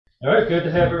All right, good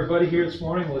to have everybody here this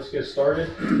morning. Let's get started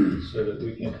so that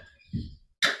we can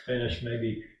finish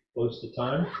maybe close to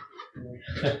time.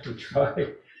 We try.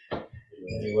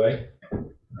 Anyway,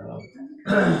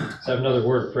 let's have another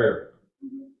word of prayer.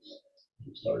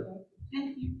 Get started.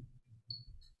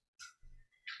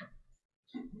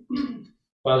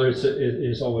 Father, it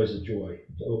is always a joy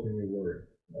to open your word.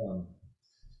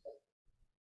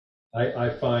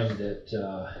 I find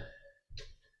that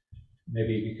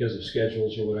maybe because of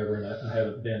schedules or whatever, and I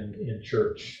haven't been in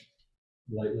church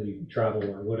lately, travel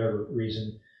or whatever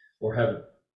reason, or haven't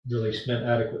really spent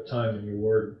adequate time in your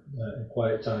word and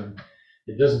quiet time.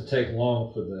 It doesn't take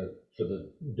long for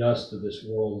the dust of this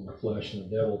world and the flesh and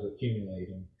the devil to accumulate,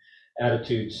 and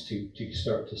attitudes to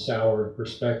start to sour, and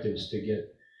perspectives to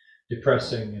get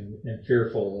depressing and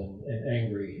fearful and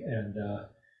angry. And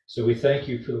so we thank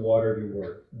you for the water of your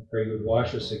word. I pray you would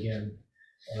wash us again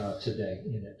today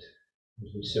in it,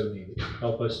 as we so need it.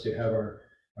 Help us to have our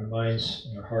minds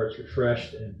and our hearts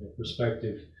refreshed and the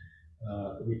perspective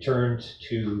returned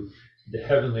to the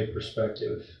heavenly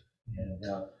perspective. And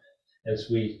as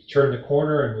we turn the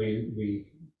corner and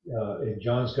we in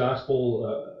John's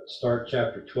Gospel start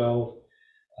chapter 12,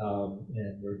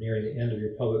 and we're nearing the end of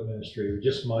your public ministry, we're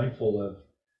just mindful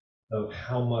of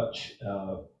how much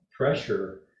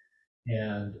pressure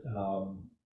and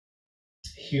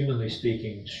humanly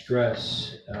speaking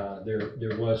stress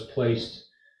there was placed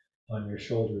on your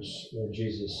shoulders, Lord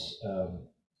Jesus,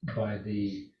 by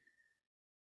the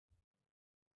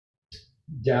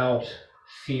doubt,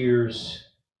 fears,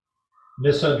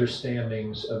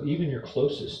 misunderstandings of even your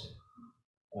closest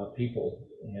people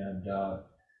and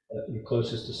your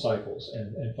closest disciples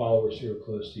and followers who are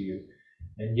close to you.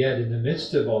 And yet, in the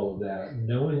midst of all of that,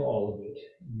 knowing all of it,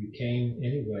 you came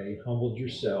anyway, humbled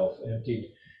yourself,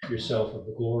 emptied yourself of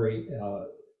the glory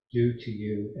due to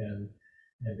you, and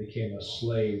became a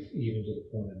slave even to the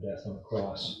point of death on the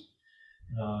cross.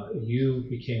 You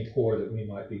became poor that we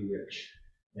might be rich.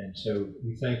 And so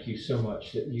we thank you so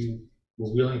much that you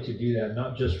were willing to do that,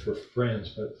 not just for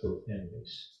friends, but for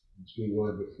enemies, as we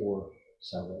were before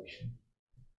salvation.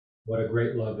 What a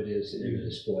great love it is that you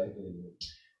display.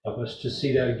 Help us to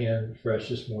see that again fresh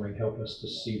this morning. Help us to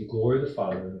see the glory of the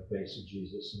Father in the face of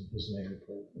Jesus. In his name we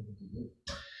pray.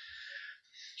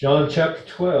 John chapter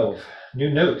 12, new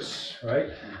notes,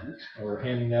 right? We're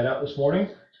handing that out this morning.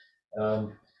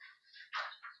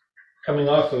 Coming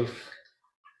off of,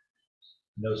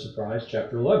 no surprise,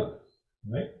 chapter 11,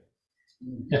 right?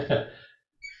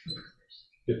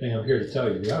 Good thing I'm here to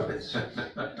tell you the obvious.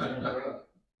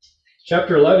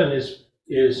 Chapter 11 is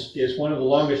one of the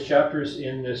longest chapters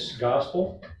in this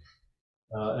gospel,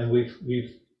 and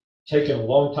we've taken a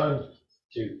long time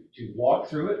to walk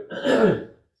through it.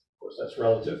 Of course, that's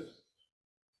relative.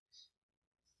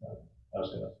 I was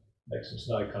going to make some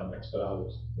snide comments, but I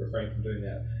will refrain from doing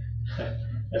that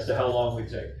as to how long we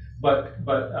take. But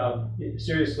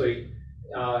seriously,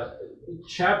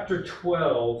 chapter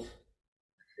 12,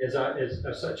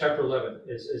 chapter 11,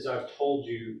 as I've told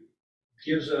you,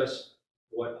 gives us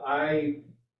what the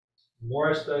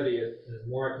more I study it, the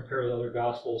more I compare with other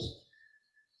gospels,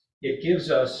 it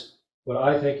gives us what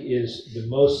I think is the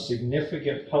most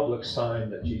significant public sign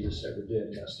that Jesus ever did,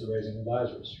 and that's the raising of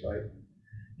Lazarus, right?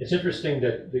 It's interesting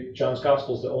that John's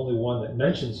Gospel is the only one that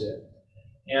mentions it.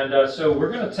 And so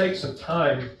we're going to take some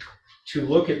time to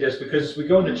look at this, because as we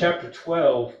go into chapter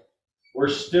 12, we're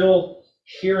still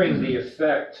hearing the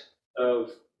effect of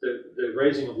the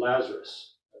raising of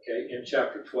Lazarus, okay, in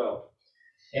chapter 12.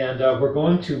 And we're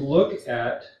going to look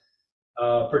at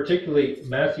particularly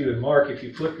Matthew and Mark. If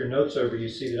you flip your notes over, you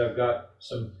see that I've got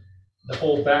the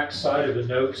whole back side of the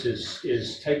notes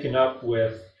is taken up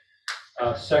with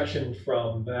a section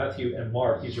from Matthew and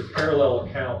Mark. These are parallel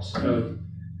accounts of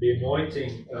the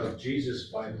anointing of Jesus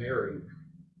by Mary.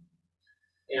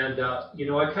 And,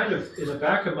 I kind of, in the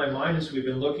back of my mind, as we've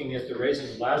been looking at the raising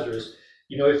of Lazarus,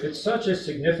 if it's such a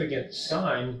significant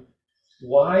sign,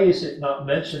 why is it not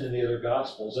mentioned in the other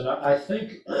Gospels? And I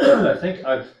think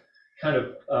I've kind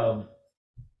of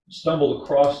stumbled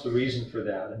across the reason for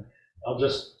that. And I'll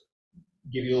just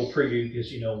give you a little preview,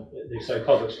 because, they say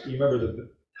public, you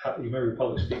remember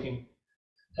public speaking?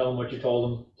 Tell them what you told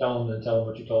them, then tell them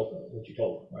what you told them,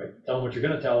 right? Tell them what you're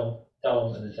going to tell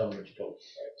them, and then tell them what you told them,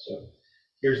 right? So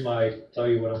here's my tell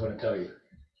you what I'm going to tell you.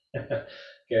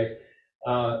 Okay.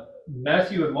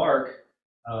 Matthew and Mark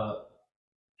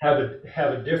have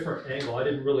a different angle. I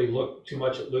didn't really look too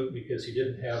much at Luke, because he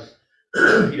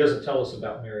doesn't tell us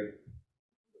about Mary.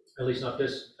 At least not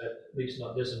this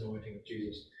anointing of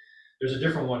Jesus. There's a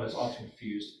different one that's often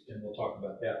confused, and we'll talk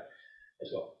about that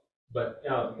as well. But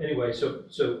anyway, so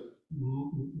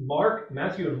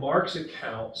Matthew and Mark's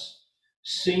accounts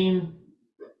seem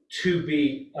to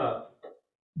be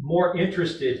more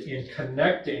interested in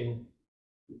connecting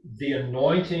the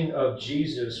anointing of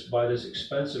Jesus by this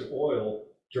expensive oil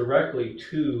directly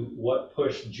to what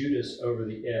pushed Judas over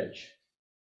the edge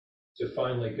to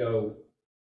finally go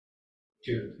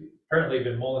to, apparently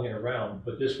been mulling it around,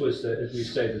 but this was, as we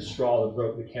say, the straw that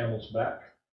broke the camel's back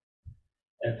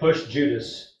and pushed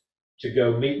Judas to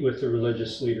go meet with the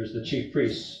religious leaders. The chief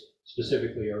priests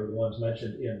specifically are the ones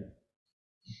mentioned in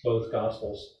both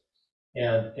Gospels,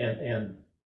 and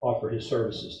offer his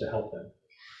services to help them.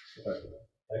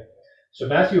 Okay? So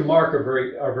Matthew and Mark are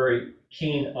very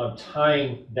keen on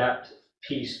tying that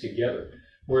piece together,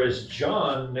 whereas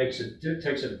John takes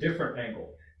a different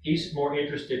angle. He's more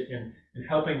interested in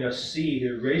helping us see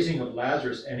the raising of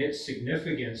Lazarus and its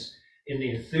significance in the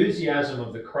enthusiasm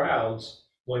of the crowds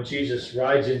when Jesus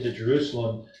rides into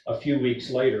Jerusalem a few weeks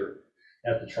later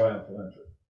at the triumphal entry.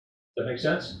 Does that make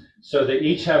sense? So they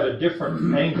each have a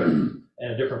different angle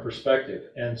and a different perspective.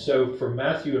 And so for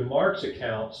Matthew and Mark's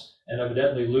accounts, and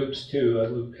evidently Luke's too,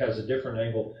 Luke has a different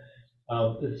angle.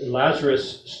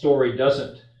 Lazarus' story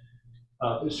doesn't,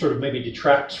 sort of maybe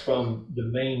detracts from the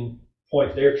main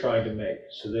point they're trying to make.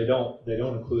 So they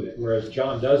don't include it. Whereas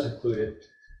John does include it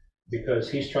because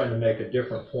he's trying to make a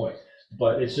different point.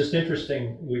 But it's just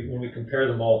interesting when we compare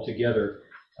them all together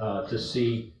to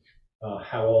see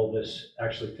how all this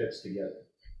actually fits together.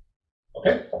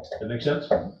 Okay, that makes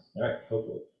sense? All right,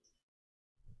 hopefully.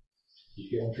 You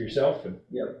get one for yourself and,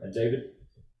 Yep. And David?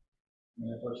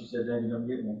 Yeah, I thought you said David don't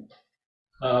get one.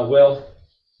 Well,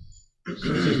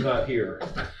 since he's not here.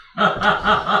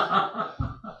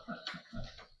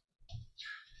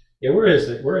 Yeah, where is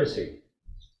it? Where is he?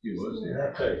 He was there.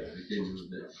 I'll tell you. He came with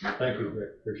that. Thank you, Rick.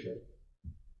 Appreciate it.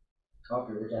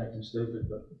 Coffee was acting stupid,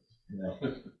 but No.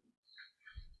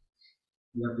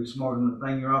 you gotta be smarter than the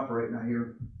thing you're operating out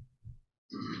here.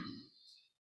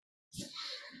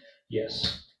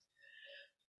 Yes.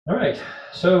 All right.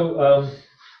 So,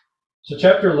 so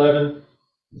chapter 11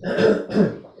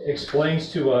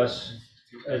 explains to us,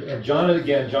 and John's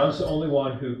the only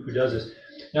one who does this.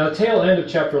 Now, the tail end of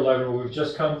chapter 11, where we've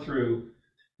just come through,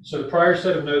 so the prior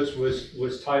set of notes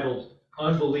was titled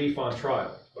Unbelief on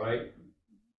Trial, right?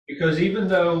 Because even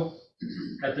though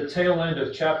at the tail end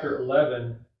of chapter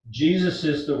 11, Jesus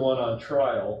is the one on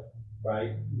trial,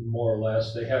 right? More or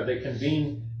less. They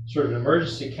convene sort of an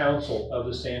emergency council of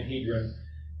the Sanhedrin.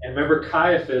 And remember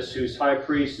Caiaphas, who's high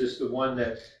priest, is the one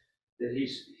that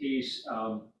he's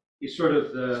sort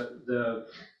of the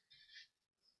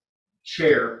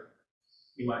chair,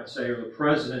 you might say, or the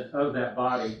president of that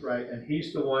body, right? And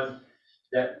he's the one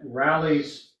that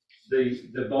rallies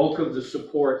the bulk of the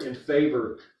support in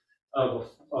favor of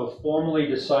formally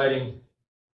deciding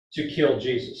to kill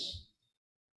Jesus.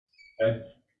 Okay?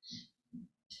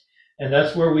 And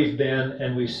that's where we've been,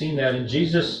 and we've seen that. And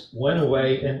Jesus went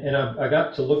away, and I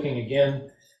got to looking again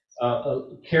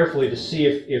carefully to see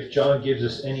if John gives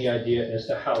us any idea as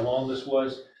to how long this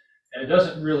was. And it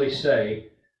doesn't really say.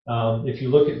 If you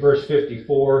look at verse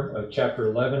 54 of chapter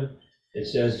 11, it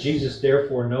says, Jesus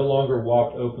therefore no longer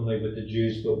walked openly with the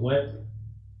Jews, but went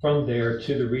from there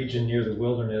to the region near the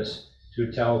wilderness to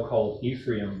a town called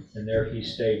Ephraim, and there he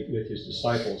stayed with his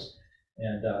disciples.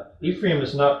 And Ephraim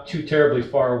is not too terribly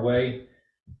far away.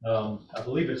 I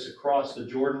believe it's across the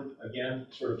Jordan, again,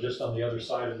 sort of just on the other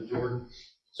side of the Jordan.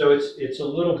 So it's a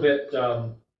little bit,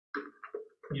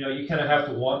 you kind of have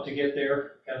to want to get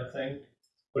there kind of thing.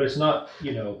 But it's not,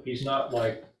 he's not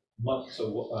like months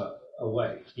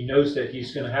away. He knows that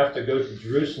he's going to have to go to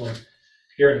Jerusalem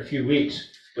here in a few weeks,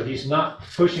 but he's not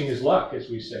pushing his luck, as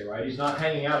we say, right? He's not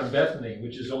hanging out in Bethany,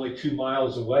 which is only 2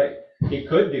 miles away. He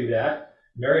could do that.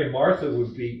 Mary and Martha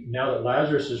would be, now that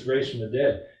Lazarus is raised from the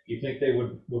dead, you think they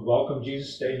would welcome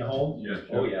Jesus staying home? Yeah,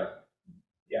 sure. Oh, yeah.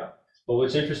 Yeah. But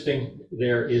what's interesting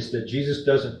there is that Jesus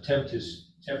doesn't tempt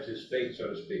his fate, so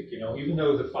to speak. Even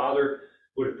though the Father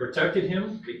would have protected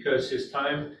him because his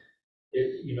time,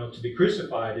 to be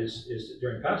crucified is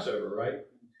during Passover, right?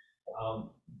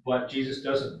 But Jesus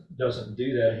doesn't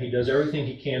do that. He does everything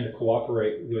he can to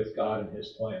cooperate with God and his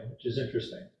plan, which is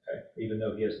interesting, okay? Even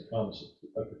though he has the promise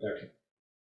of protection.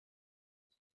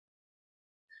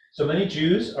 So many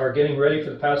Jews are getting ready for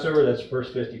the Passover. That's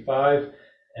verse 55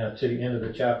 to the end of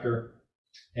the chapter.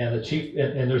 And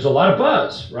and there's a lot of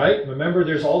buzz, right? Remember,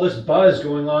 there's all this buzz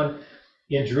going on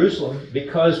in Jerusalem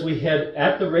because we had,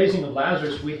 at the raising of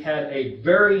Lazarus, we had a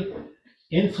very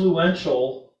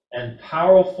influential and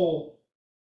powerful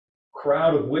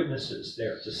crowd of witnesses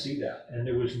there to see that. And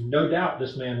there was no doubt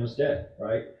this man was dead,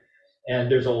 right? And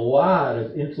there's a lot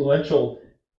of influential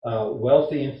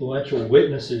wealthy, influential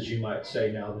witnesses, you might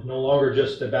say now. There's no longer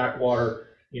just the backwater,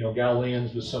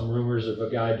 Galileans with some rumors of a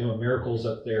guy doing miracles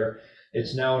up there.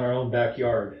 It's now in our own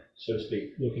backyard, so to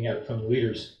speak, looking at it from the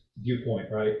leader's viewpoint,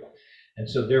 right? And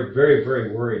so they're very,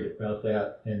 very worried about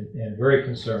that and very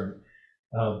concerned.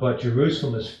 But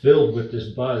Jerusalem is filled with this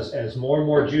buzz as more and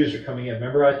more Jews are coming in.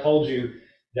 Remember, I told you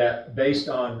that based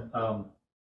on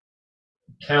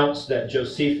counts that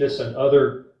Josephus and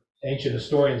other ancient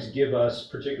historians give us,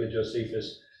 particularly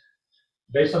Josephus,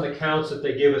 based on the counts that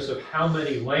they give us of how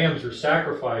many lambs were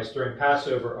sacrificed during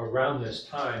Passover around this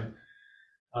time,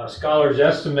 scholars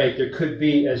estimate there could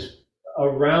be as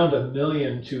around 1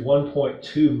 million to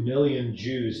 1.2 million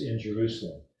Jews in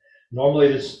Jerusalem. Normally,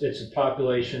 it's a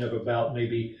population of about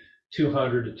maybe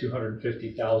 200 to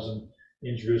 250,000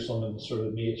 in Jerusalem and sort of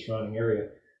the immediate surrounding area.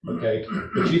 Okay,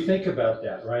 but you think about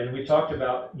that, right? And we talked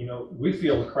about, we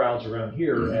feel the crowds around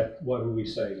here at, what would we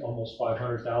say, almost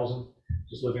 500,000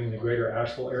 just living in the greater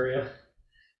Asheville area.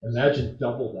 Imagine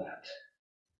double that,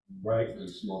 right? And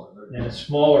small. In a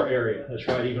smaller area, that's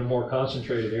right, even more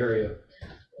concentrated area.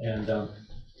 And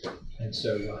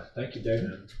so, thank you,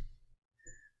 David.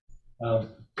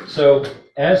 So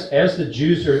as the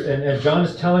Jews are, and John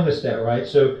is telling us that, right?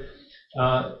 So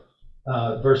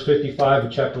verse 55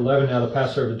 of chapter 11, now the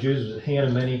Passover of the Jews was at hand,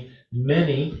 and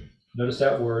many, notice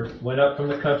that word, went up from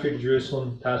the country to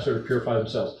Jerusalem, Passover, to purify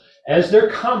themselves. As they're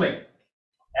coming,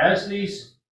 as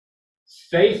these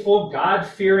faithful,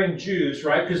 God-fearing Jews,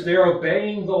 right, because they're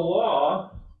obeying the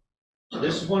law,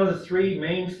 this is one of the 3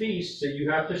 main feasts that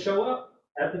you have to show up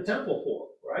at the temple for,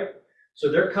 right? So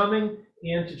they're coming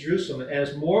into Jerusalem, and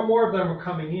as more and more of them are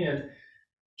coming in,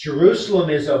 Jerusalem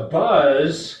is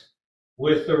abuzz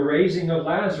with the raising of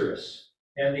Lazarus.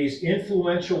 And these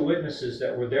influential witnesses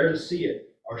that were there to see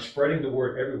it are spreading the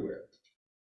word everywhere.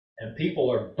 And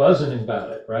people are buzzing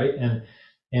about it, right?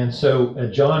 And so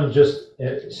John just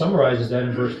summarizes that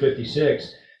in verse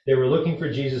 56. They were looking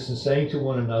for Jesus and saying to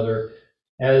one another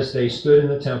as they stood in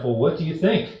the temple, "What do you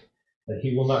think? That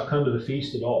he will not come to the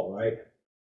feast at all," right?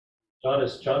 John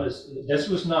is. This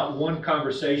was not one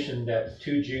conversation that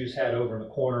 2 Jews had over in the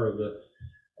corner of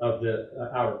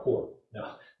the outer court.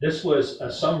 No, this was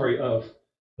a summary of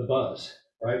the buzz,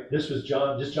 right? This was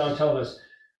John telling us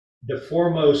the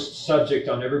foremost subject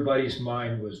on everybody's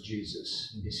mind was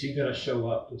Jesus. Is he going to show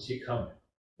up? Is he coming?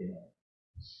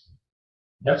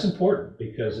 That's important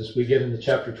because as we get into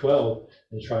chapter 12,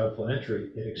 the triumphal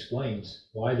entry, it explains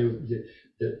why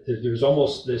there's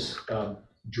almost this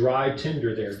dry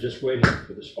tinder there just waiting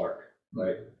for the spark,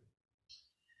 right?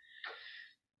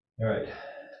 All right.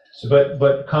 So,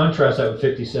 but contrast that with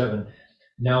 57.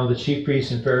 Now the chief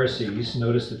priests and Pharisees,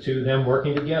 notice the 2 of them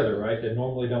working together, right? They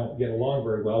normally don't get along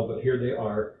very well, but here they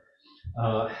are,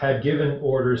 had given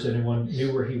orders that anyone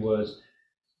knew where he was,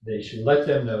 they should let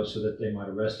them know so that they might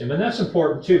arrest him. And that's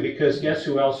important too, because guess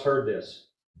who else heard this?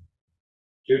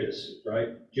 Judas, right?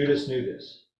 Judas knew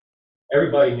this.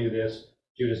 Everybody knew this.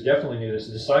 Judas definitely knew this.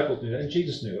 The disciples knew that, and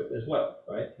Jesus knew it as well,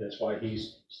 right? That's why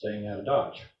he's staying out of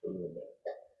Dodge for a little bit.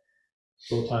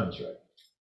 Full time is right.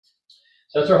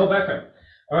 So that's our whole background.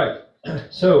 All right.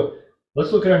 So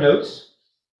let's look at our notes.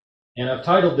 And I've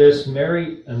titled this,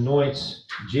 Mary Anoints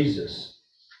Jesus.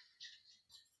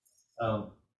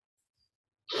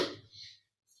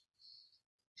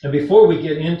 And before we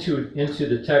get into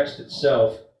the text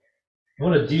itself, I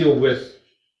want to deal with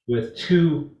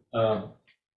 2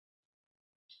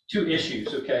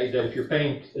 issues, okay, that if you're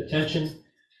paying attention,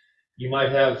 you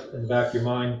might have in the back of your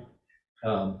mind.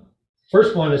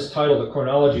 First one is titled The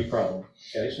Chronology Problem.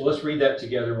 Okay, so let's read that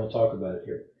together and we'll talk about it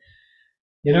here.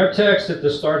 In our text at the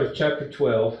start of chapter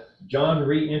 12, John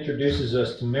reintroduces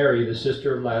us to Mary, the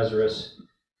sister of Lazarus,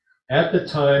 at the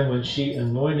time when she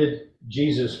anointed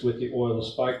Jesus with the oil of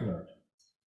spikenard.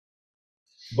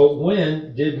 But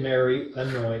when did Mary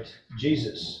anoint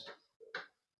Jesus?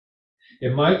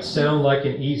 It might sound like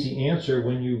an easy answer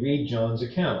when you read John's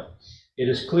account. It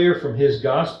is clear from his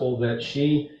gospel that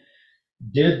she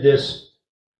did this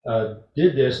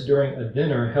during a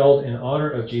dinner held in honor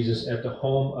of Jesus at the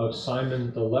home of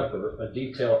Simon the leper, a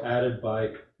detail added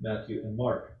by Matthew and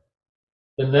Mark.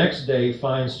 The next day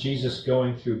finds Jesus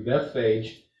going through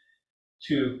Bethphage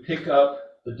to pick up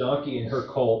the donkey and her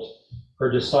colt,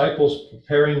 her disciples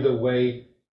preparing the way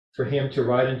for him to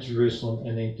ride into Jerusalem,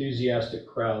 and the enthusiastic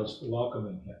crowds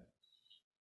welcoming him.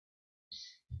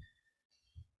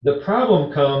 The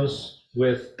problem comes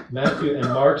with Matthew and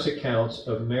Mark's accounts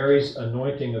of Mary's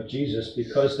anointing of Jesus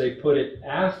because they put it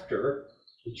after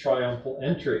the triumphal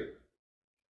entry,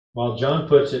 while John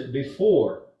puts it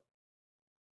before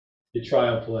the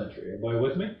triumphal entry. Everybody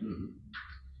with me? Mm-hmm.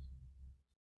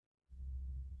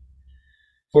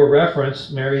 For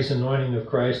reference, Mary's anointing of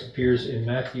Christ appears in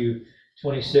Matthew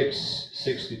 26,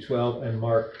 6-12, and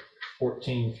Mark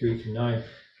 14,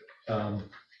 3-9,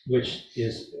 which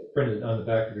is printed on the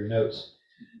back of your notes.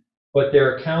 But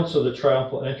their accounts of the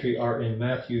triumphal entry are in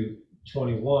Matthew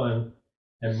 21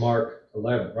 and Mark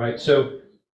 11, right? So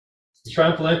the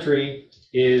triumphal entry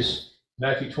is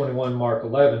Matthew 21, Mark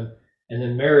 11, and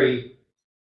then Mary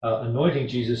anointing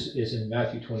Jesus is in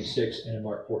Matthew 26 and in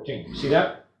Mark 14. You see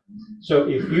that? So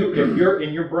if you're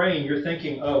in your brain, you're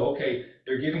thinking, oh, okay,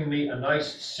 they're giving me a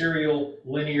nice serial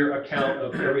linear account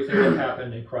of everything that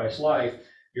happened in Christ's life,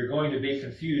 you're going to be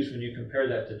confused when you compare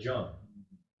that to John.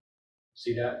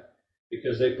 See that?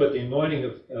 Because they put the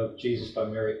anointing of Jesus by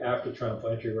Mary after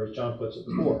triumphal entry, whereas John puts it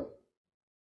before.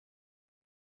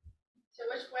 So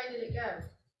which way did it go?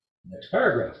 Next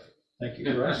paragraph. Thank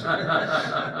you for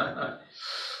asking.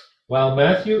 While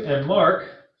Matthew and Mark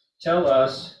tell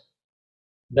us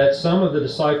that some of the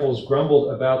disciples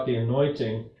grumbled about the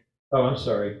anointing. Oh, I'm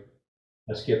sorry.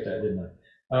 I skipped that, didn't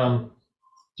I?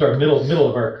 Sorry, middle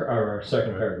of our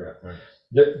second paragraph. Right.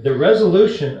 The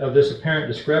resolution of this apparent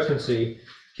discrepancy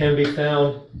can be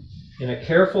found in a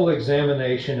careful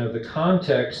examination of the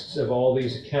contexts of all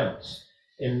these accounts.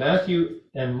 In Matthew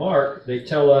and Mark, they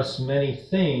tell us many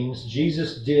things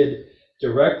Jesus did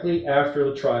directly after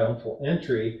the triumphal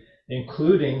entry,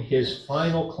 including his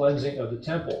final cleansing of the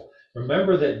temple.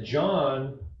 Remember that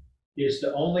John is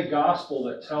the only gospel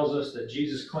that tells us that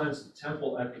Jesus cleansed the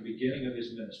temple at the beginning of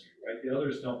his ministry, right? The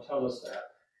others don't tell us that.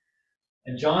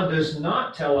 And John does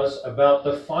not tell us about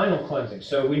the final cleansing.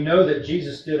 So we know that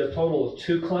Jesus did a total of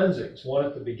 2 cleansings, one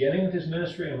at the beginning of his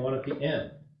ministry and one at the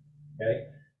end. Okay?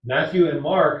 Matthew and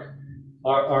Mark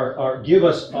give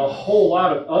us a whole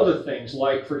lot of other things,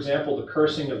 like, for example, the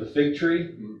cursing of the fig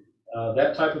tree,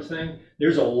 that type of thing.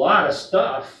 There's a lot of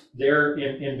stuff there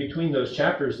in between those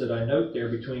chapters that I note there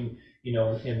between,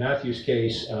 in Matthew's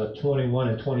case, 21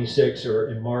 and 26, or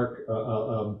in Mark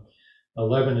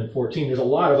 11 and 14. There's a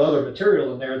lot of other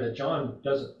material in there that John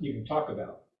doesn't even talk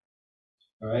about.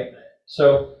 All right.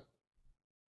 So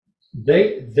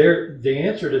the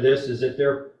answer to this is that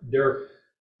they're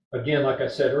again, like I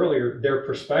said earlier, their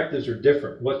perspectives are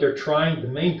different. The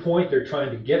main point they're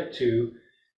trying to get to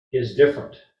is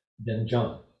different than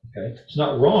John. Okay, it's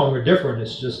not wrong or different.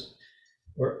 It's just,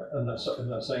 I'm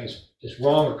not saying it's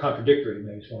wrong or contradictory.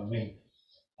 Maybe is what I mean.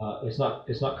 It's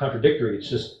not contradictory.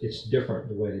 It's different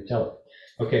the way they tell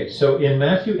it. Okay, so in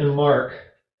Matthew and Mark,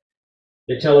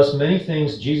 they tell us many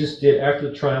things Jesus did after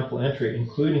the triumphal entry,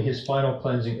 including his final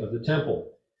cleansing of the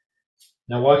temple.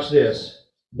 Now watch this.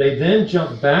 They then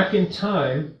jump back in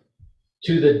time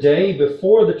to the day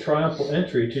before the triumphal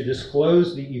entry to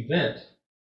disclose the event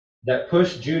that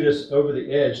pushed Judas over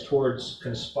the edge towards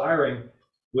conspiring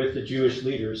with the Jewish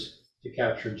leaders to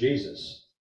capture Jesus.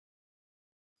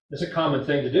 It's a common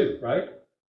thing to do, right?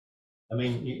 I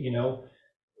mean,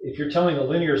 if you're telling a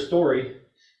linear story,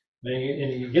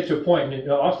 and you get to a point,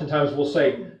 and oftentimes we'll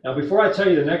say, now before I tell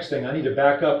you the next thing, I need to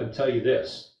back up and tell you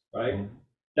this, right? Mm-hmm.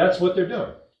 That's what they're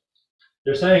doing.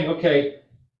 They're saying, okay,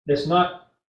 it's not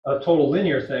a total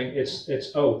linear thing. It's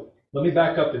let me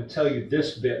back up and tell you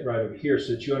this bit right over here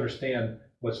so that you understand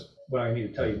what I need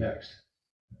to tell you next.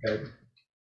 Okay?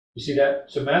 You see that?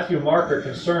 So Matthew and Mark are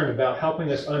concerned about helping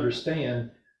us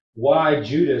understand why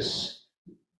Judas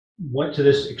went to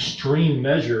this extreme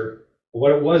measure,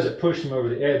 what it was that pushed him over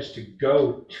the edge to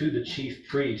go to the chief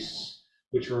priests,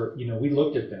 which were, we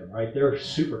looked at them, right? They're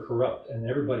super corrupt, and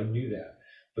everybody knew that.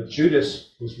 But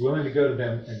Judas was willing to go to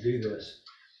them and do this.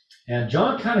 And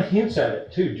John kind of hints at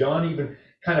it, too. John even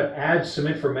kind of adds some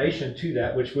information to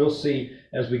that, which we'll see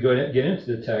as we get into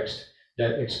the text,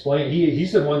 that explain.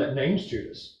 He's the one that names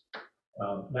Judas.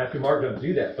 Matthew and Mark don't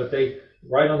do that, but they,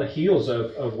 right on the heels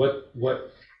of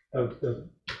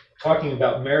talking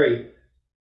about Mary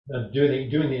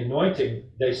doing the anointing,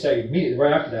 they say immediately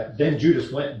right after that, then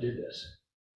Judas went and did this.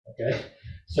 Okay,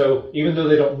 so even though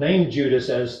they don't name Judas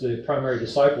as the primary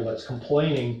disciple that's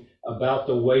complaining about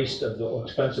the waste of the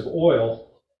expensive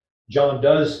oil, John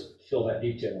does fill that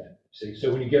detail in. See,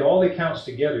 so when you get all the accounts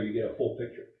together, you get a full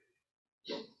picture.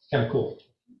 Kind of cool.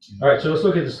 All right, so let's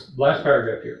look at this last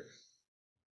paragraph here.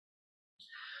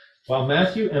 While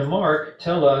Matthew and Mark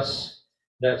tell us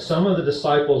that some of the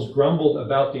disciples grumbled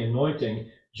about the anointing,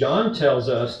 John tells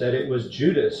us that it was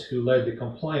Judas who led the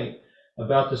complaint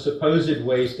about the supposed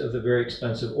waste of the very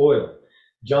expensive oil.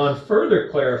 John further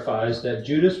clarifies that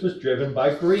Judas was driven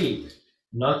by greed,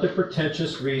 not the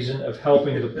pretentious reason of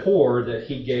helping the poor that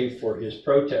he gave for his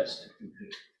protest.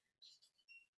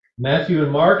 Matthew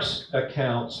and Mark's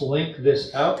accounts link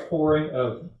this outpouring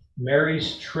of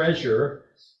Mary's treasure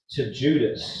to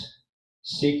Judas.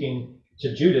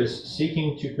 Judas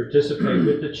seeking to participate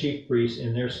with the chief priests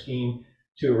in their scheme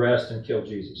to arrest and kill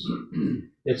Jesus.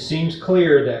 It seems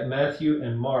clear that Matthew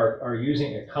and Mark are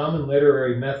using a common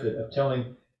literary method of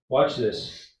telling, watch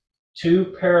this,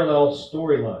 two parallel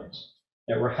storylines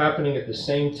that were happening at the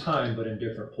same time but in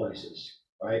different places,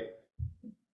 right?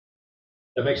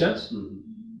 That makes sense?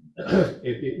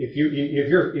 If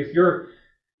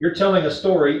you're telling a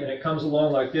story and it comes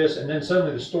along like this, and then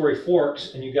suddenly the story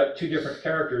forks and you've got two different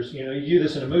characters, you do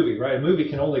this in a movie, right? A movie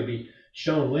can only be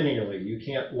shown linearly. You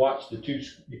can't watch the two,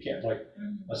 you can't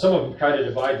some of them try to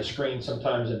divide the screen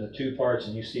sometimes into two parts,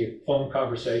 and you see a phone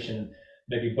conversation and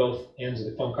maybe both ends of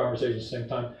the phone conversation at the same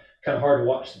time. Kind of hard to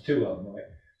watch the two of them, right?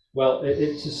 Well,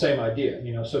 it's the same idea,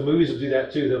 so movies will do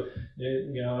that too. They'll,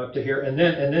 up to here, and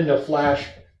then they'll flash,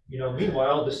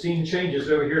 meanwhile the scene changes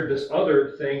over here to this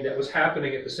other thing that was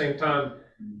happening at the same time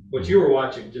what you were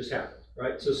watching just happened,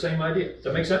 right? So same idea. Does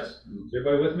that make sense? Is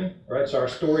everybody with me? All right, so our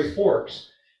story forks,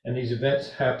 and these events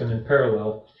happen in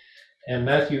parallel, and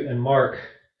Matthew and Mark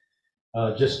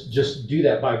just do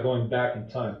that by going back in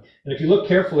time. And if you look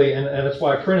carefully, and that's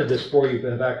why I printed this for you in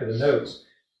the back of the notes,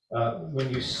 when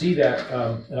you see that,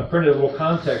 and I printed a little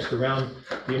context around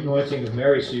the anointing of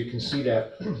Mary so you can see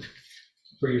that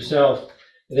for yourself.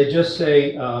 They just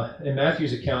say in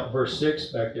Matthew's account, verse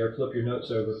 6 back there, flip your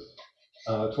notes over,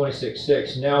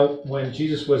 26:6. Now, when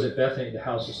Jesus was at Bethany at the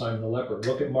house of Simon the leper,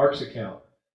 look at Mark's account,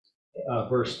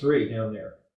 verse 3 down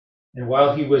there. And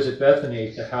while he was at Bethany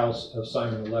at the house of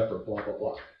Simon the leper, blah, blah,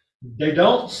 blah. They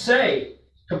don't say,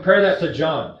 compare that to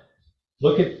John.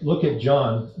 Look at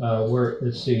John, where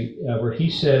he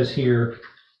says here,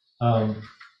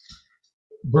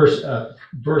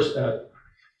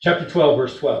 chapter 12,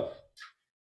 verse 12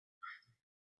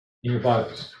 in your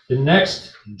Bibles. The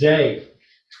next day.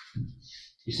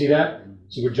 You see that?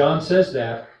 See where John says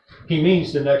that, he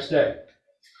means the next day.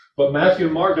 But Matthew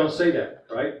and Mark don't say that,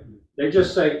 right? They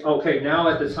just say, okay, now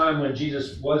at the time when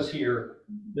Jesus was here,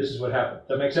 this is what happened.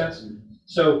 That make sense?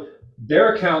 So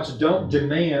their accounts don't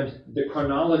demand the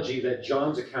chronology that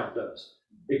John's account does.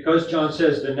 Because John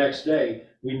says the next day,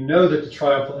 we know that the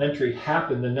triumphal entry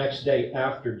happened the next day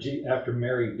after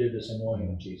Mary did this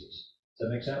anointing of Jesus. Does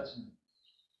that make sense?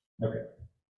 Okay.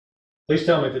 Please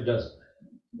tell me if it doesn't.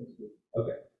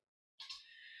 Okay.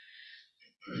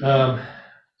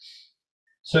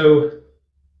 So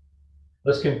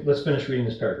let's finish reading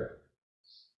this paragraph.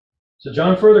 So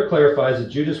John further clarifies that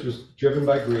Judas was driven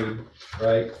by greed,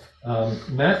 right?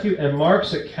 Matthew and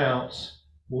Mark's accounts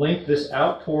link this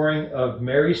outpouring of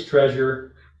Mary's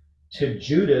treasure to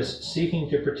Judas seeking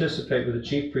to participate with the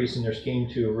chief priests in their scheme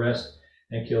to arrest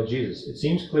and kill Jesus. It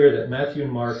seems clear that Matthew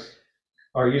and Mark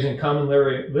are using common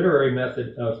literary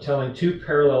method of telling two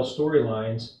parallel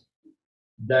storylines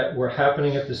that were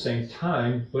happening at the same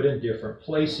time, but in different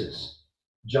places.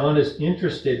 John is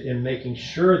interested in making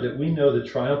sure that we know the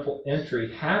triumphal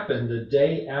entry happened the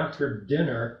day after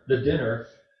the dinner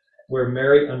where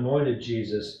Mary anointed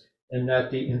Jesus, and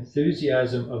that the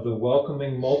enthusiasm of the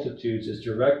welcoming multitudes is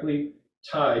directly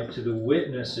tied to the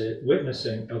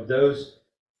witnessing of those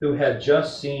who had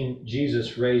just seen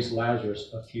Jesus raise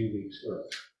Lazarus a few weeks earlier.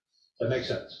 That makes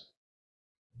sense.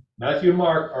 Matthew and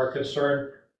Mark are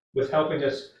concerned with helping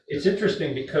us. It's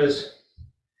interesting because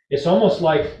it's almost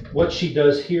like what she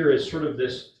does here is sort of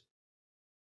this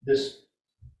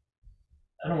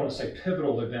I don't want to say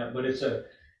pivotal event, but it's an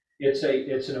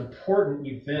important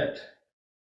event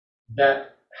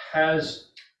that has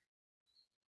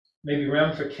maybe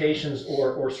ramifications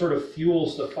or sort of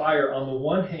fuels the fire. On the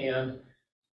one hand,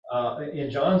 in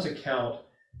John's account,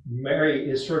 Mary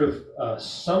is sort of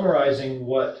summarizing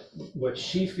what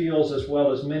she feels, as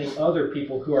well as many other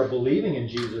people who are believing in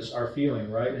Jesus are feeling,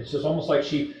 right? It's just almost like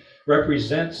she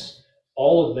represents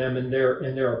all of them in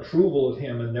their approval of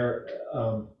him and their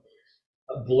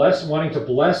wanting to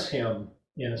bless him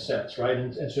in a sense, right?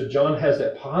 And so John has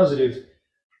that positive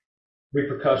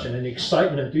repercussion and the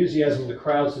excitement, enthusiasm of the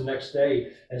crowds the next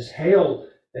day as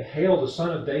they hail the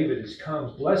Son of David as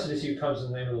comes. Blessed is he who comes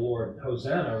in the name of the Lord.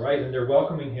 Hosanna, right? And they're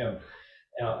welcoming him.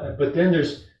 But then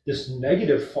there's this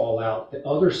negative fallout, the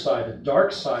other side, the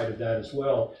dark side of that as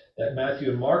well, that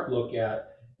Matthew and Mark look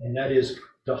at, and that is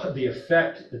the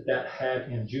effect that had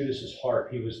in Judas's heart.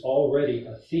 He was already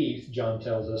a thief, John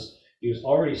tells us. He was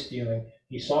already stealing.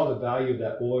 He saw the value of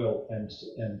that oil and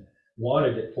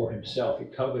wanted it for himself. He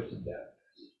coveted that.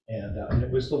 And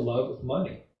it was the love of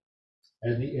money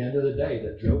at the end of the day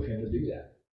that drove him to do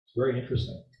that. It's very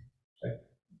interesting. Okay.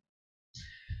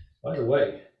 By the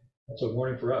way, that's a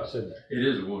warning for us, isn't it? It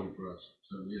is a warning for us.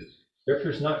 So it is.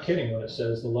 Scripture's not kidding when it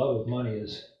says the love of money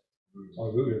is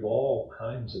a root of all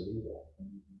kinds of evil.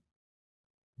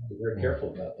 Be very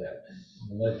careful about that.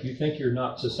 And if you think you're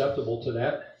not susceptible to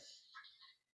that,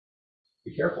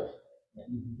 be careful.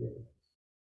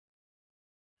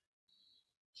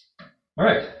 All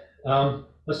right,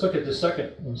 let's look at the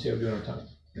second. Let me see how we're doing on time.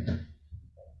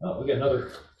 Oh, we got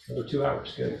another 2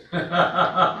 hours. Good.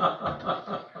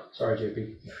 Sorry,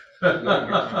 JP.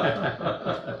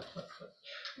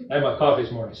 I had my coffee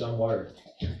this morning, so I'm wired.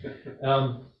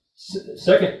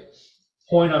 Second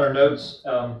point on our notes,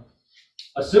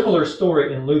 a similar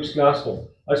story in Luke's gospel.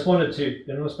 I just wanted to,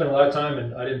 and we'll spend a lot of time,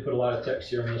 and I didn't put a lot of text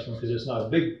here on this one because it's not a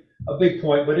big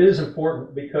point, but it is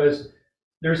important because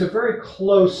there's a very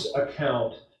close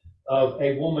account of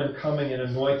a woman coming and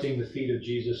anointing the feet of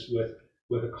Jesus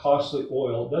with a costly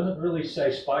oil. It doesn't really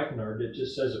say spikenard, it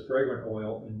just says a fragrant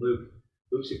oil in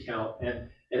Luke's account. And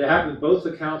it happened, both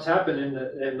accounts happen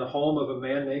in the home of a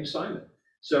man named Simon.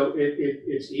 So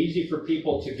it's easy for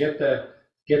people to get them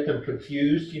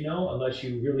confused, unless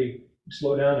you really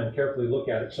slow down and carefully look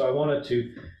at it. So I wanted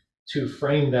to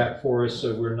frame that for us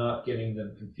so we're not getting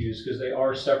them confused, because they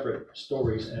are separate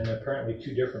stories and apparently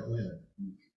two different women.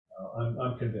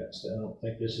 I'm convinced. I don't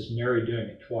think this is Mary doing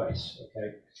it twice,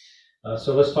 okay?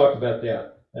 So let's talk about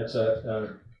that. That's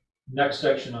a next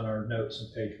section on our notes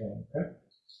on page 1, okay?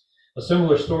 A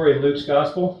similar story in Luke's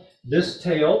gospel. This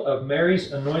tale of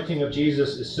Mary's anointing of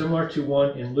Jesus is similar to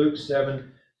one in Luke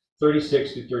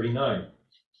 7:36-39.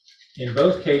 In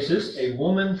both cases, a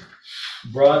woman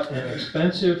brought an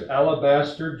expensive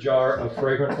alabaster jar of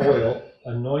fragrant oil,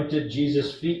 anointed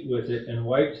Jesus' feet with it, and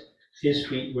wiped his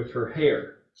feet with her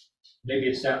hair. Maybe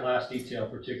it's that last detail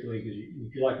particularly, because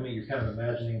if you're like me, you're kind of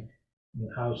imagining,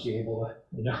 how is she able to,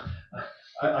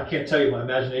 I can't tell you, my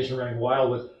imagination running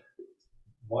wild with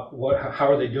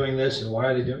how are they doing this and why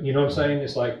are they doing, you know what I'm saying?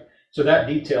 It's like, so that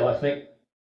detail, I think,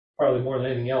 probably more than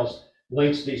anything else,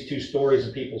 links these two stories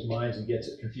in people's minds and gets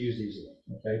it confused easily,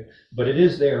 okay? But it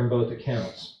is there in both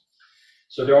accounts.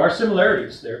 So there are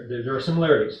similarities. There are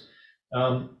similarities.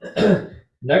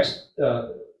 Next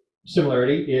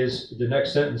similarity is the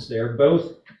next sentence there.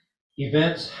 Both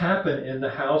events happen in the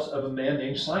house of a man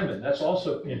named Simon. That's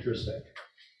also interesting,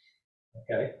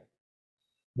 okay?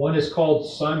 One is called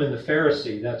Simon the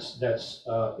Pharisee. That's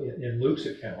in Luke's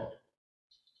account.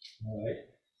 All right.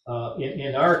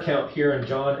 In our account here in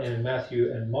John and in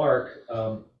Matthew and Mark,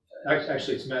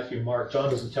 actually it's Matthew and Mark. John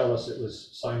doesn't tell us it was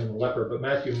Simon the leper, but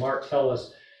Matthew and Mark tell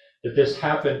us that this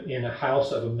happened in a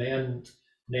house of a man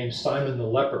named Simon the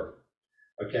leper.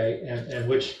 Okay, and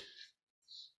which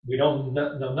we don't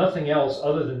know nothing else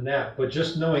other than that, but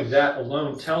just knowing that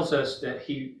alone tells us that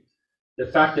the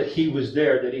fact that he was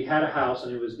there, that he had a house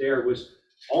and he was there, was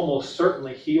almost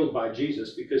certainly healed by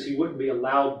Jesus, because he wouldn't be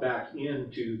allowed back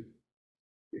into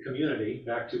the community,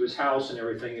 back to his house and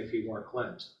everything, if he weren't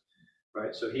cleansed,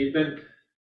 right? So he had been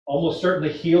almost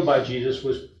certainly healed by Jesus,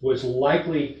 was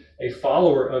likely a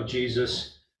follower of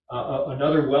Jesus,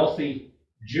 another wealthy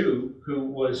Jew who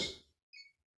was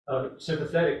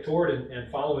sympathetic toward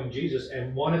and following Jesus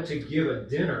and wanted to give a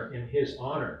dinner in his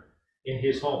honor in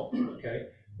his home, okay?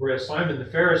 Whereas Simon the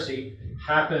Pharisee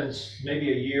happens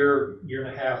maybe a year and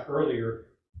a half earlier,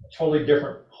 a totally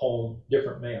different home,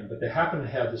 different man, but they happen to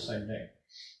have the same name.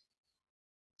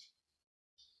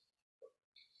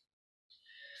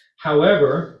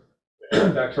 However,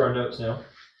 back to our notes now,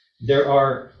 there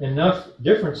are enough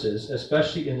differences,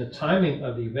 especially in the timing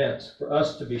of the events, for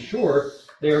us to be sure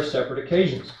they are separate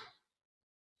occasions.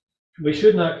 We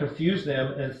should not confuse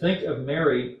them and think of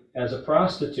Mary as a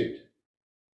prostitute.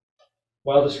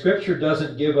 While the scripture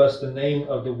doesn't give us the name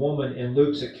of the woman in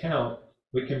Luke's account,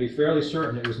 we can be fairly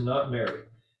certain it was not Mary.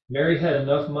 Mary had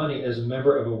enough money as a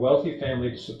member of a wealthy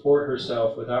family to support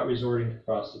herself without resorting to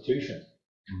prostitution.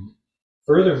 Mm-hmm.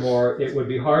 Furthermore, it would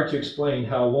be hard to explain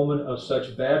how a woman of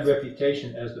such bad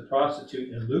reputation as the prostitute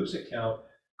in Luke's account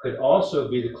could also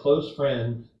be the close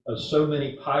friend of so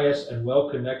many pious and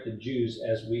well-connected Jews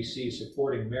as we see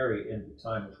supporting Mary in the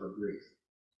time of her grief.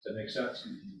 Does that make sense?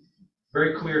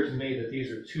 Very clear to me that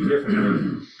these are two different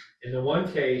women. In the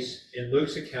one case, in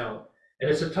Luke's account,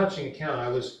 and it's a touching account, I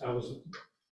was I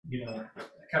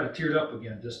kind of teared up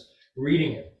again just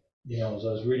reading it, as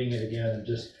I was reading it again, and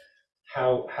just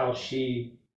how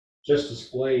she just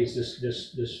displays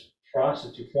this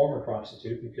prostitute, former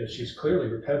prostitute, because she's clearly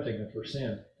repenting of her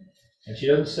sin. And she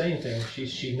doesn't say anything.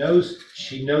 She knows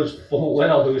full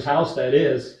well whose house that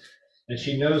is, and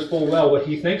she knows full well what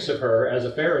he thinks of her as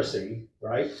a Pharisee,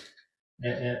 right?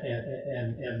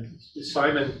 And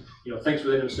Simon, thinks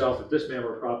within himself, if this man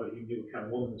were a prophet, he knew what kind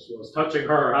of woman this was. Touching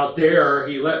her, how dare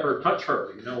he let her touch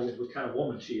her? What kind of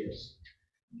woman she is.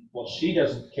 Well, she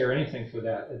doesn't care anything for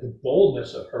that. The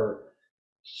boldness of her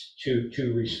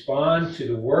to respond to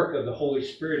the work of the Holy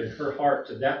Spirit in her heart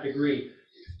to that degree,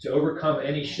 to overcome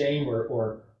any shame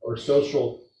or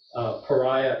social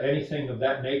pariah, anything of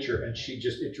that nature. And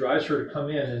it drives her to come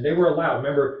in. And they were allowed.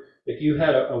 Remember, if you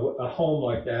had a home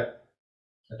like that,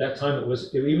 at that time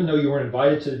even though you weren't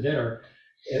invited to the dinner,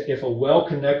 if a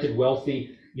well-connected,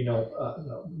 wealthy,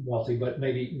 wealthy, but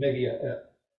maybe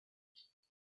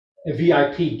a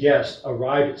VIP guest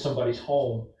arrived at somebody's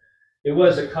home, it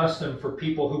was a custom for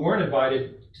people who weren't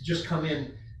invited to just come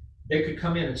in. They could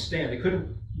come in and stand. They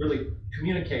couldn't really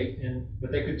communicate,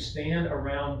 but they could stand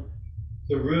around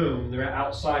the room, they're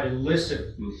outside, and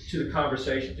listen to the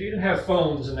conversation. So you didn't have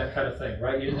phones and that kind of thing,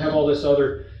 right? You didn't have all this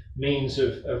other means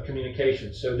of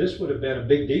communication. So this would have been a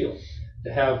big deal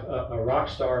to have a rock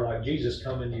star like Jesus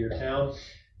come into your town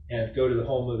and go to the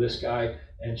home of this guy.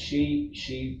 And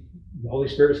the Holy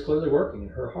Spirit is clearly working in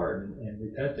her heart and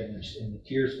repenting, and the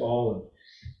tears fall,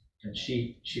 and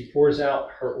she pours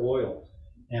out her oil.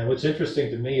 And what's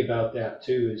interesting to me about that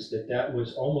too is that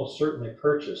was almost certainly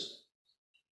purchased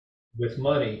with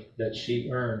money that she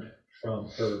earned from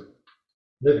her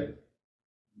living.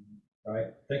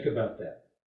 Right? Think about that.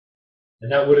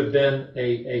 And that would have been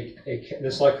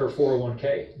that's like her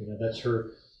 401k.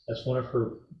 That's one of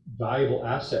her valuable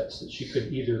assets that she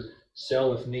could either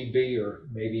sell if need be, or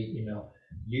maybe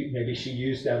maybe she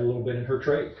used that a little bit in her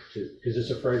trade because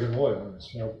it's a fragrant oil and it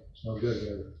smells good,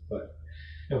 whatever.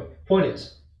 But point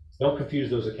is, don't confuse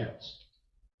those accounts.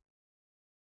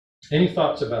 Any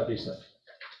thoughts about these things?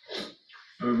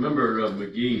 I remember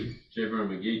J. Vernon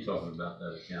McGee talking about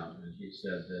that account, and he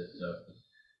said that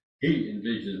he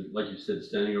envisioned, like you said,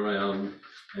 standing around,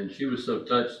 and she was so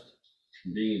touched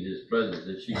being in his presence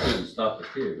that she couldn't stop the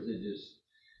tears.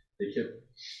 They kept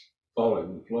falling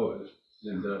and flowing,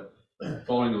 and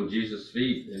falling on Jesus'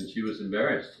 feet, and she was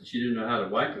embarrassed. She didn't know how to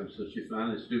wipe them, so she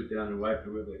finally stooped down and wiped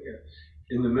them with her hair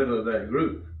in the middle of that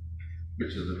group,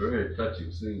 which is a very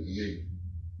touching thing to me.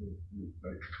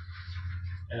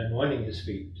 And anointing his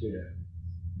feet too.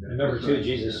 Remember too,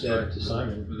 Jesus said to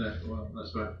Simon,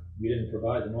 that's right. You didn't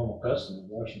provide the normal custom of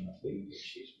washing my feet, but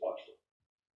she's washed it.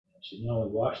 And she not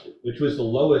only washed it, which was the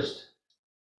lowest,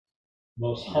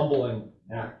 most humbling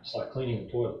act. It's like cleaning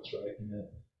the toilets, right? And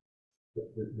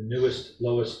the newest,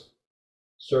 lowest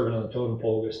servant on the totem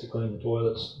pole gets to clean the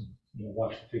toilets, and,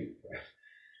 wash the feet,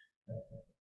 right?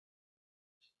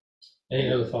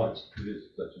 Any other thoughts It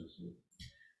is touching.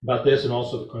 about this, and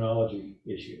also the chronology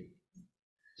issue?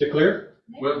 Is it clear?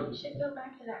 Maybe Well- we should go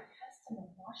back to that custom of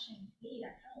washing feet. I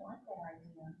kind of like that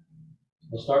idea.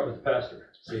 We'll start with the pastor.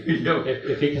 See Yeah.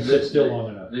 if he can sit still long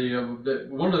enough.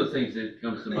 One of the things that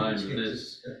comes to mind with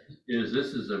this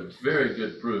is a very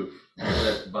good proof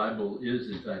that the Bible is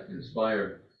in fact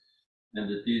inspired, and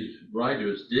that these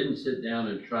writers didn't sit down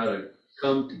and try to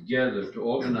come together to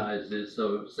organize this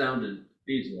so it sounded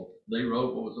feasible. They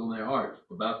wrote what was on their heart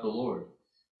about the Lord,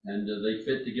 and they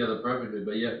fit together perfectly,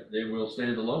 but yet they will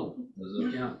stand alone as an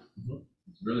account. Mhm.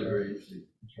 It's really very interesting.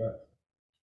 That's right.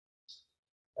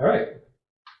 All right.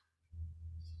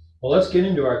 Well, let's get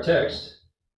into our text.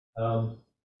 I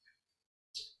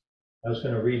was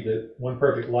going to read the One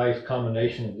Perfect Life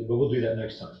combination, but we'll do that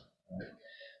next time. All right.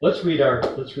 Let's read our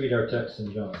text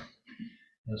in John.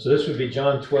 And so this would be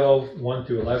John 12, 1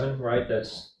 through 11, right?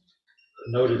 That's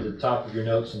noted at the top of your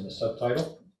notes in the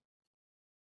subtitle.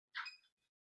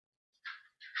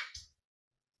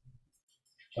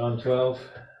 John 12,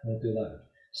 1 through 11.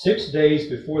 6 days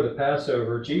before the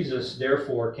Passover, Jesus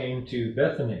therefore came to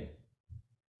Bethany,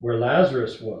 where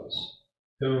Lazarus was,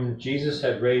 whom Jesus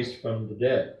had raised from the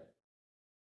dead.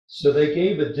 So they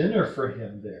gave a dinner for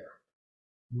him there.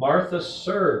 Martha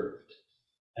served,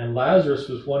 and Lazarus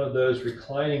was one of those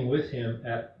reclining with him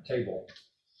at table.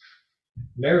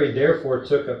 Mary therefore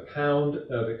took a pound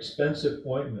of expensive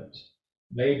ointment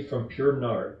made from pure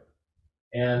nard,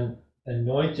 and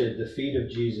anointed the feet of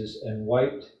Jesus and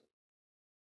wiped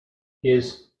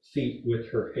his feet with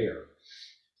her hair.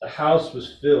 The house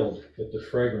was filled with the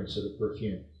fragrance of the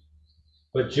perfume.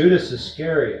 But Judas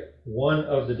Iscariot, one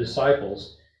of the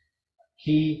disciples,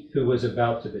 he who was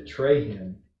about to betray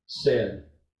him, said,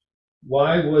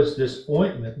 "Why was this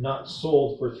ointment not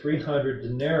sold for 300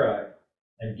 denarii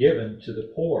and given to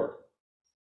the poor?"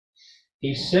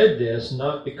 He said this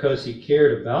not because he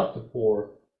cared about the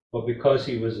poor, but because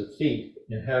he was a thief,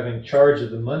 and having charge of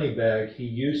the money bag, he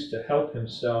used to help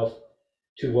himself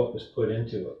to what was put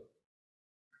into it.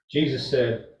 Jesus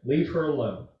said, "Leave her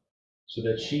alone, so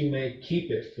that she may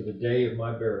keep it for the day of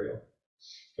my burial.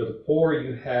 For the poor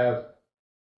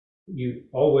you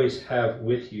always have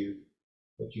with you,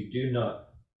 but you do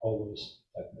not always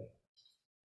have me."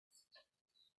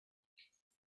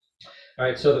 All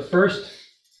right, so the first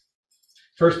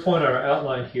point on our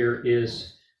outline here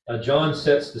is John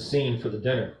sets the scene for the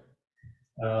dinner.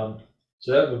 So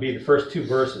that would be the first two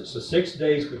verses. So 6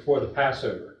 days before the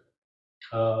Passover.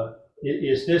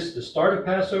 Is this the start of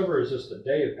Passover, or is this the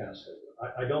day of Passover?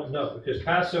 I don't know, because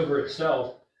Passover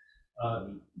itself,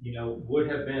 would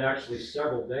have been actually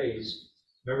several days.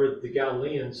 Remember, the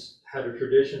Galileans had a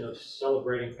tradition of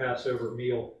celebrating Passover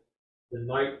meal the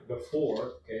night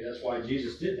before. Okay, that's why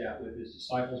Jesus did that with his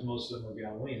disciples. Most of them were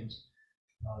Galileans,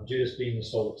 Judas being the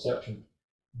sole exception.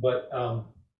 But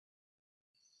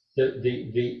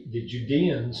the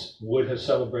Judeans would have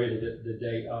celebrated it the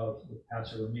day of the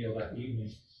Passover meal that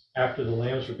evening, after the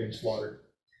lambs were being slaughtered.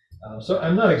 So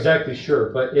I'm not exactly sure,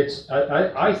 but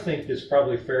I think it's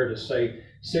probably fair to say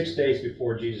 6 days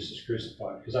before Jesus is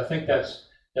crucified, because I think that's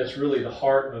really the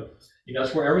heart of,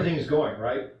 that's where everything is going,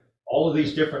 right? All of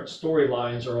these different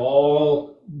storylines are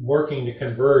all working to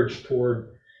converge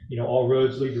toward, all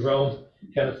roads lead to Rome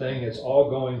kind of thing. It's all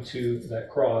going to that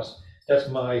cross. That's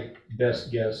my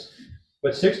best guess.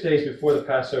 But 6 days before the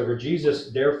Passover,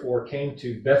 Jesus therefore came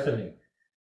to Bethany.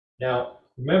 Now,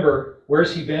 remember,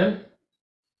 where's he been?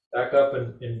 Back up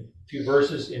in a few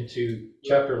verses into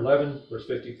chapter 11, verse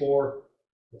 54,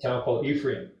 a town called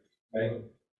Ephraim. Okay?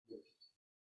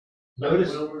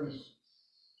 Notice.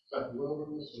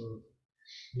 Wilderness or?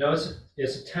 No,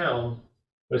 it's a town,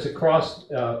 but it's across,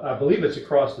 I believe it's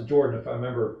across the Jordan, if I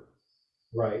remember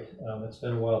right. It's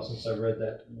been a while since I read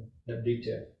that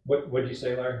detail. What did you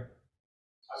say, Larry?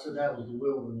 I said that was the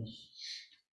wilderness,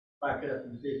 back up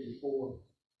in 54.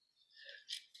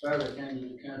 Further came to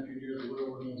the country near the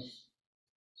wilderness,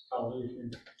 it's called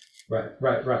Ephraim. Right.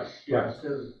 Yeah,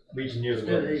 instead of, Region near the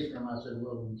instead of wilderness. Ephraim, I said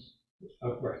wilderness.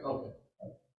 Oh, right. Okay.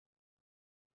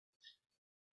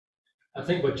 I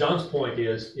think what John's point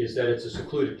is that it's a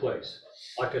secluded place.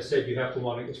 Like I said, it's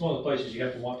one of the places you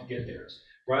have to want to get there. It's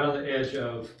right on the edge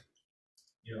of,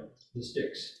 the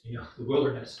sticks, the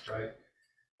wilderness, right?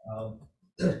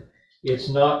 It's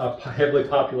not a heavily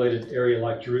populated area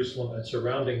like Jerusalem and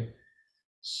surrounding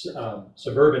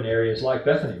suburban areas like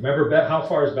Bethany. Remember, how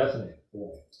far is Bethany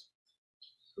away?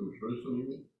 From Jerusalem, you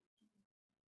mean?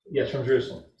 Yes, from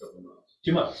Jerusalem. A couple miles.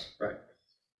 2 miles, right.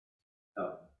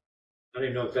 I don't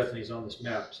even know if Bethany's on this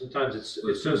map. Sometimes it's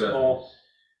so small.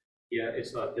 Yeah, it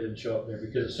didn't show up there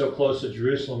because it's so close to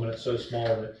Jerusalem and it's so small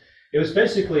that it was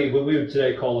basically what we would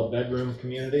today call a bedroom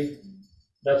community.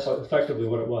 That's effectively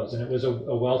what it was. And it was a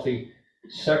wealthy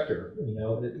sector,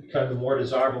 kind of the more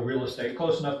desirable real estate,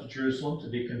 close enough to Jerusalem to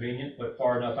be convenient, but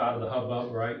far enough out of the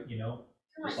hubbub, right? Kind of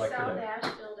Just like like South today.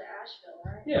 Asheville to Asheville,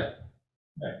 right? Yeah,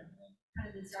 right. Kind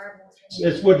of desirable.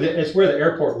 It's where the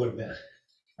airport would have been,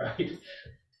 right?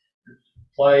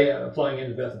 Flying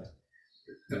into Bethany.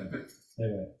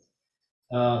 Anyway,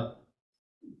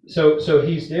 so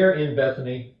he's there in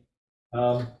Bethany.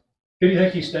 Who do you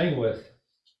think he's staying with?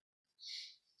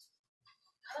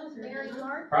 Mary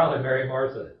Martha. Probably Mary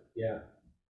Martha. Yeah.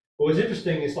 But what's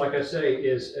interesting is, like I say,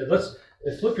 is let's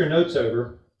flip your notes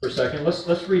over for a second.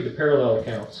 Let's read the parallel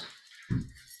accounts.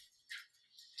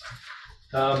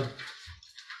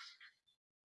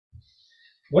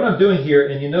 What I'm doing here,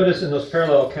 and you notice in those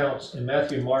parallel accounts in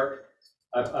Matthew and Mark,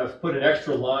 I've put an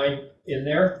extra line in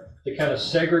there to kind of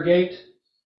segregate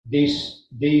these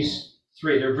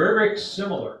three. They're very, very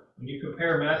similar. When you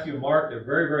compare Matthew and Mark, they're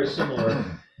very, very similar,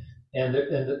 and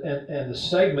the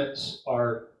segments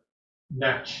are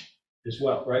match as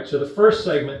well, right? So the first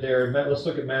segment there, let's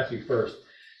look at Matthew first.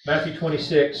 Matthew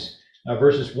 26,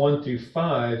 verses 1 through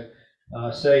 5,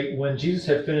 say, when Jesus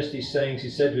had finished these sayings, he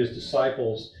said to his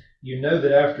disciples, "You know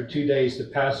that after 2 days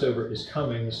the Passover is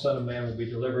coming, the Son of Man will be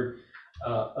delivered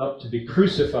up to be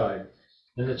crucified."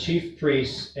 And the chief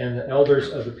priests and the elders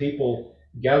of the people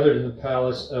gathered in the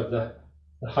palace of the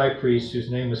high priest, whose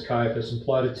name was Caiaphas, and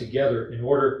plotted together in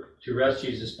order to arrest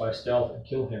Jesus by stealth and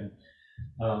kill him.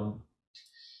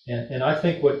 And I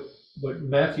think what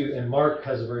Matthew and Mark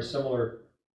has a very similar.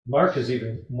 Mark is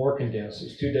even more condensed.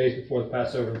 It's 2 days before the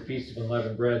Passover, the Feast of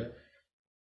Unleavened Bread.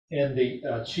 And the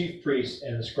chief priests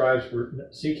and the scribes were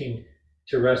seeking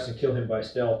to arrest and kill him by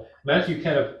stealth. Matthew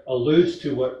kind of alludes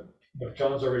to what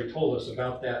John's already told us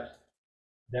about that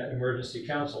emergency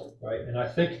council, right? And I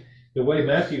think the way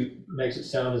Matthew makes it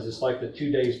sound is it's like the 2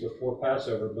 days before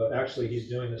Passover, but actually he's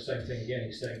doing the same thing again.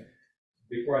 He's saying,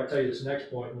 before I tell you this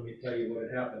next point, let me tell you what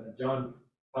had happened. And John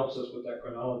helps us with that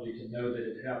chronology to know that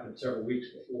it happened several weeks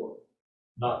before,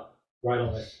 not right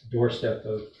on the doorstep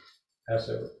of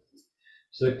Passover.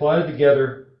 So they plotted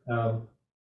together,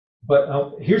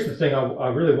 but here's the thing I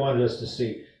really wanted us to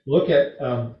see. Look at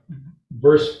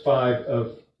verse 5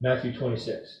 of Matthew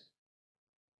 26.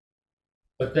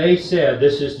 But they said,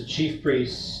 this is the chief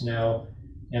priests now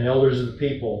and elders of the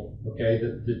people, okay,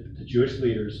 the Jewish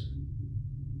leaders.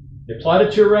 They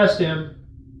plotted to arrest him,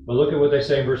 but look at what they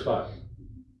say in verse 5.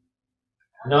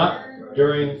 Not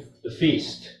during the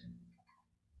feast.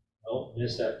 Don't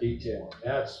miss that detail.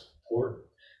 That's important.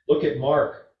 Look at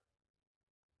Mark,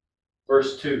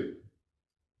 verse 2.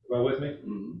 Go with me?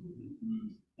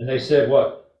 And they said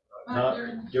what? Not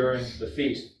during the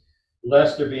feast.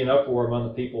 Lest there be an uproar among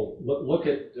the people. Look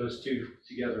at those two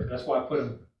together. That's why I put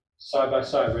them side by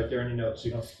side right there in your notes, so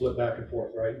you don't flip back and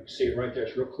forth, right? You can see it right there.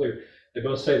 It's real clear. They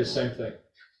both say the same thing.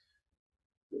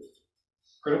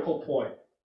 Critical point.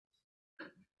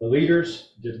 The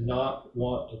leaders did not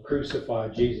want to crucify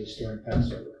Jesus during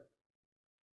Passover.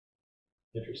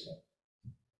 Interesting.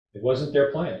 It wasn't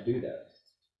their plan to do that.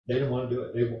 They didn't want to do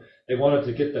it. They wanted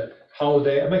to get the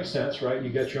holiday. It makes sense, right? You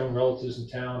got your own relatives in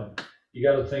town, and you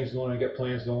got other things going on, you got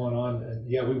plans going on, and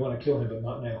yeah, we want to kill him, but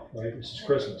not now, right? This is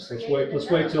Christmas.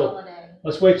 Let's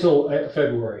wait till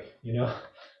February, you know?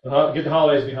 Get the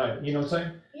holidays behind it. You know what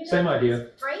I'm saying? Same idea.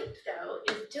 What's great though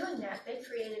is doing that, they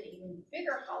created an even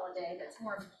bigger holiday that's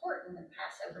more important than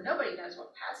Passover. Nobody knows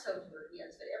what Passover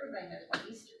is, but everybody knows what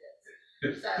Easter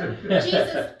is. So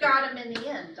Jesus got him in the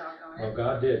end, doggone it. Well,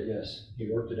 God did, yes. He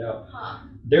worked it out. Huh.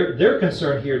 Their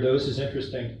concern here, though, this is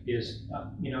interesting, is,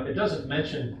 it doesn't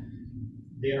mention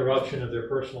the interruption of their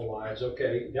personal lives.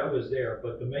 Okay, that was there,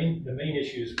 but the main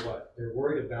issue is what? They're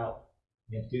worried about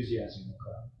the enthusiasm of the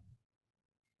crowd.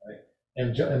 Right?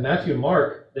 And Matthew and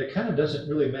Mark, that kind of doesn't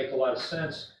really make a lot of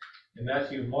sense in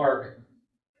Matthew and Mark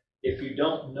if you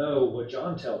don't know what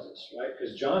John tells us, right?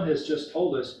 Because John has just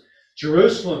told us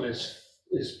Jerusalem is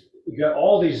you got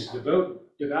all these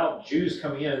devout Jews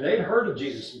coming in, and they'd heard of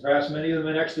Jesus, and perhaps many of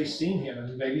them had actually seen him,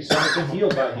 and maybe some had been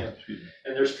healed by him.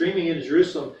 And they're streaming into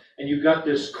Jerusalem, and you've got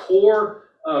this core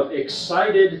of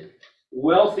excited,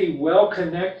 wealthy,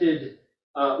 well-connected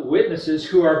witnesses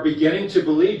who are beginning to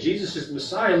believe Jesus is the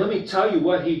Messiah. Let me tell you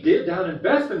what he did down in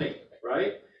Bethany,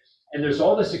 right? And there's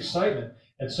all this excitement.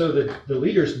 And so the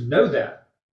leaders know that,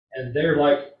 and they're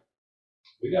like,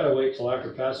 we got to wait till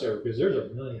after Passover, because there's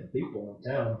 1 million people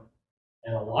in town,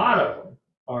 and a lot of them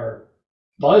are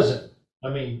buzzing. I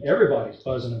mean, everybody's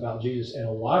buzzing about Jesus, and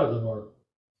a lot of them are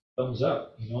thumbs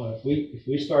up. You know, if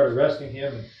we start arresting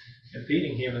him and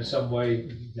feeding him in some way,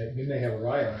 that we may have a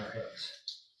riot on our hands.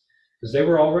 Because they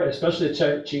were already, especially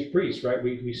the chief priests, right?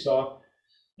 We saw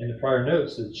in the prior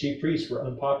notes that the chief priests were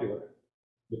unpopular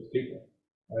with the people,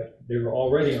 right? They were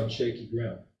already on shaky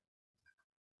ground.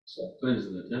 So,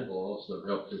 Cleansing the temple also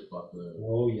helped his popularity.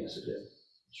 oh yes, it did.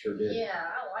 Sure did. Yeah,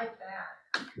 I like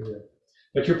that. Sure did.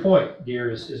 But your point, dear,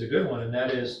 is a good one, and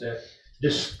that is that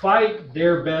despite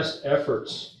their best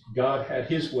efforts, God had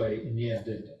his way in the end,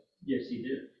 didn't he? Yes, he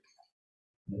did.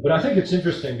 But I think it's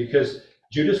interesting because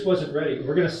Judas wasn't ready.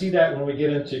 We're going to see that when we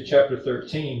get into chapter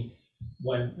 13,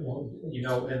 when you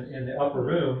know, in the upper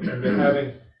room, and they're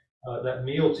having that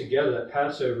meal together, that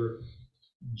Passover.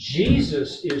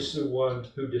 Jesus is the one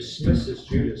who dismisses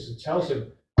Judas and tells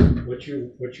him, what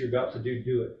you're about to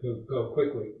do it. Go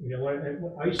quickly. You know,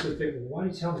 I used to think, well, why do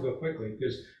you tell him to go quickly?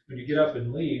 Because when you get up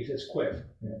and leave, it's quick.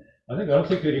 Yeah. I don't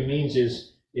think what he means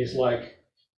is like,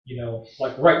 you know,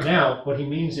 like right now. What he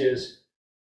means is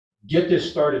get this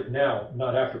started now,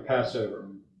 not after Passover.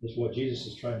 Is what Jesus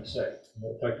is trying to say,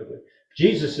 effectively.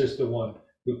 Jesus is the one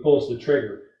who pulls the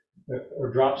trigger or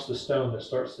drops the stone that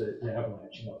starts the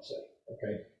avalanche, you might say.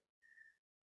 Okay.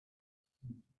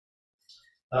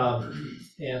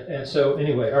 And so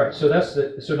anyway, all right. So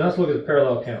so now let's look at the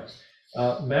parallel accounts.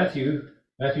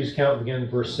 Matthew's account began in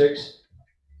verse 6.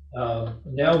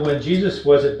 Now when Jesus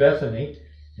was at Bethany,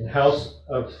 in the house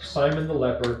of Simon the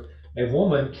leper, a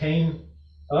woman came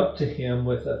up to him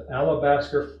with an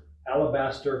alabaster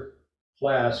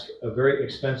flask of very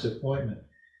expensive ointment,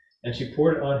 and she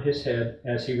poured it on his head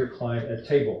as he reclined at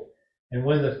table. And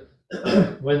when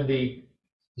the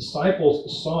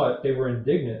disciples saw it, they were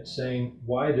indignant, saying,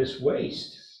 "Why this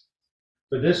waste?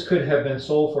 For this could have been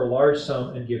sold for a large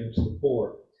sum and given to the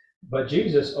poor." But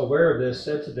Jesus, aware of this,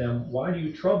 said to them, "Why do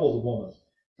you trouble the woman?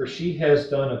 For she has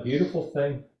done a beautiful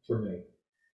thing for me.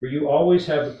 For you always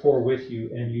have the poor with you,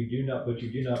 but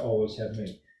you do not always have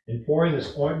me. In pouring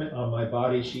this ointment on my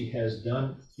body, she has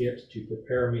done it to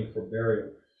prepare me for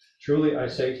burial. Truly I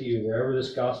say to you, wherever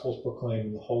this gospel is proclaimed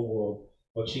in the whole world,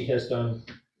 what she has done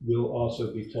will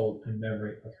also be told in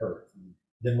memory of her."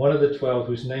 Then one of the 12,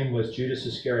 whose name was Judas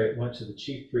Iscariot, went to the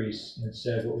chief priests and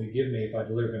said, "What will you give me if I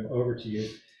deliver him over to you?"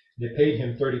 They paid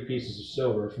him 30 pieces of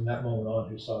silver. From that moment on,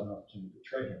 who saw an opportunity to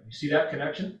betray him. You see that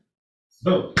connection?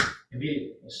 Boom.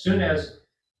 Immediately. As soon as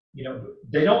you know,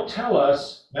 they don't tell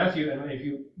us, Matthew, and if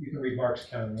you can read Mark's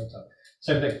account another time,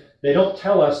 same thing. They don't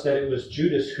tell us that it was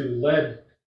Judas who led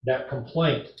that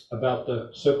complaint about the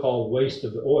so-called waste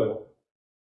of the oil,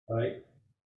 right?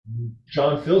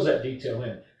 John fills that detail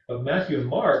in, but Matthew and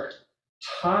Mark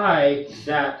tie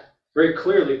that very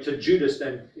clearly to Judas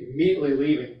then immediately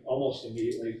leaving, almost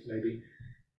immediately, maybe.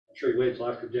 I'm sure he waited till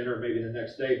after dinner, maybe the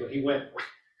next day, but he went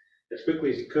as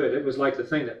quickly as he could. It was like the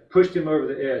thing that pushed him over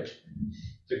the edge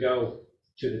to go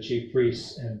to the chief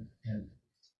priests and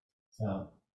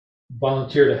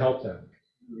volunteer to help them.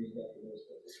 Really?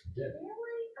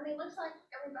 I mean, looks like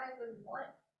everybody would want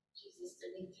Jesus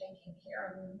to be taking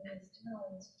care of him. He was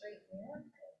doing straight miracles.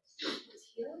 He was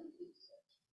healing people.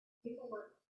 People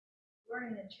were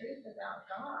learning the truth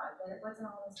about God, but it wasn't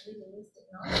all this legalistic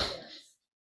nonsense.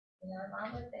 You know, why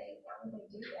would they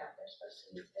do that? They're supposed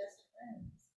to be his best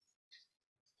friends.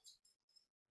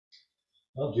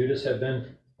 Well, Judas had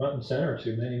been front and center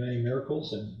to many, many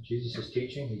miracles, and Jesus'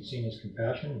 teaching. He'd seen his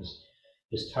compassion,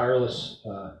 his tireless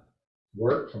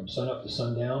work from sun up to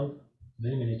sundown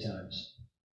many, many times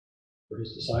for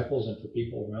his disciples and for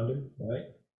people around him, right?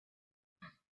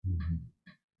 Mm-hmm.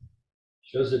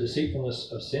 Shows the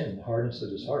deceitfulness of sin, the hardness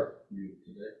of his heart.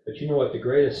 But you know what? The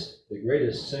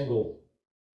greatest single,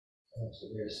 I don't know if it's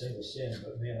the greatest single sin,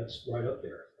 but man, it's right up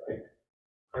there, right?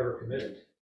 Ever committed.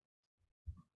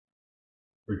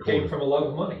 Came from a love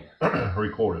of money.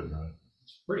 Recorded, right?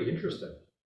 It's pretty interesting.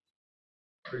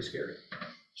 Pretty scary.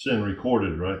 Sin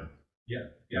recorded, right? Yeah.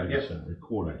 Sin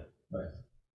recorded. Right.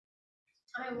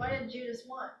 I mean, what did Judas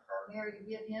want? For Mary to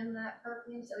give him that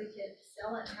perfume so he could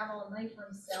sell it and have all the money for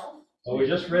himself? Well, we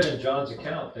just read in John's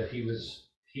account that he was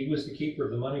the keeper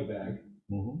of the money bag.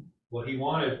 Mm-hmm. What he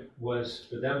wanted was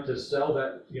for them to sell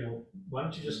that, you know, why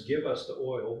don't you just give us the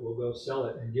oil? We'll go sell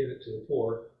it and give it to the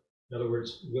poor. In other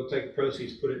words, we'll take the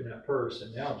proceeds, put it in that purse,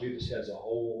 and now Judas has a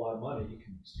whole lot of money he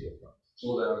can steal from.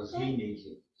 Well, that was, he needs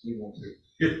it, he wants it.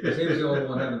 Because he was the only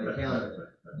one having the account of it,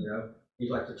 you know?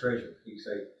 He's like the treasurer. He'd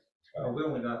say, oh, we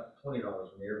only got $20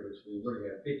 in here, which we really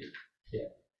had 50.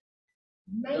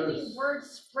 Maybe word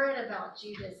spread about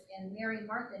Judas, and Mary and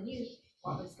Martha knew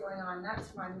what was going on.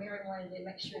 That's why Mary wanted to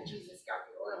make sure Jesus got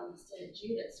the oil instead of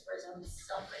Judas for his own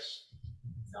selfishness.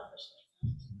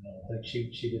 I think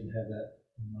she didn't have that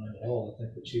in mind at all. I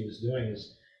think what she was doing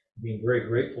is being very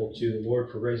grateful to the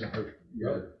Lord for raising her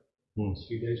brother a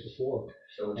few days before.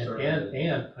 So And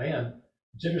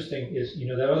what's interesting is, you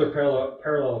know, that other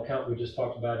parallel account we just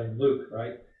talked about in Luke,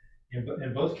 right?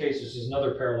 In both cases is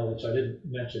another parallel which I didn't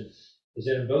mention, is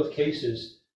that in both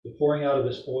cases the pouring out of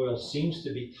this oil seems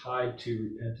to be tied to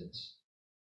repentance.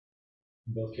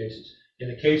 In both cases. In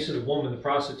the case of the woman, the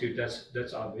prostitute,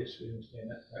 that's obvious. We understand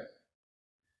that,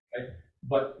 right?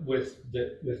 But with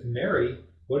Mary,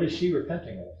 what is she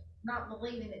repenting of? Not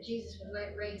believing that Jesus would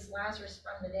raise Lazarus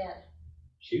from the dead.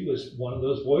 She was one of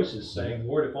those voices saying,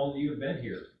 Lord, if only you had been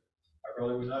here, I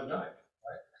probably would not have died.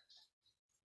 Right?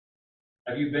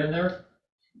 Have you been there?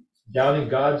 Doubting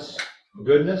God's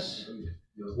goodness?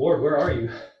 Lord, where are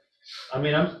you? I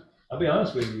mean, I'll be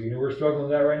honest with you. You know, we're struggling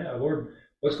with that right now. Lord,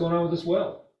 what's going on with this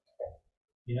well?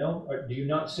 You know, do you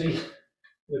not see?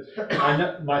 I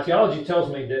know, my theology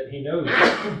tells me that he knows.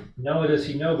 Not only does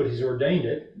he know, but he's ordained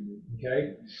it.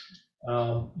 Okay,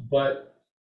 but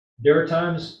there are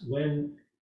times when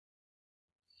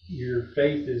your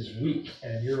faith is weak,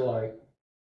 and you're like,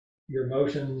 your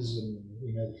emotions and,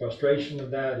 you know, the frustration of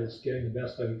that is getting the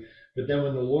best of you. But then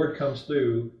when the Lord comes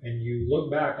through, and you look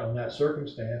back on that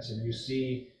circumstance, and you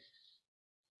see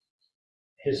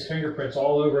his fingerprints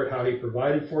all over it, how he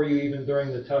provided for you even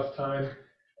during the tough time,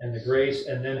 and the grace,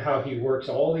 and then how he works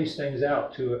all these things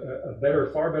out to a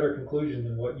better, far better conclusion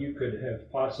than what you could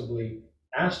have possibly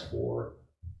asked for,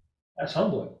 that's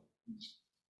humbling.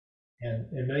 And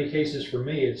in many cases for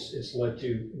me, it's led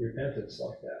to repentance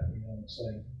like that, you know,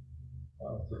 saying,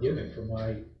 forgive me for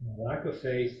my lack of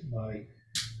faith, my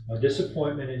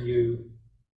disappointment in you,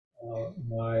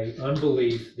 my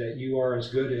unbelief that you are as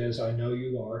good as I know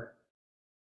you are,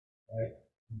 right?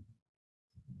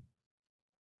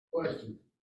 Question.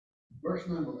 Verse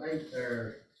number 8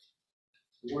 there,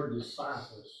 the word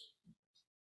disciples,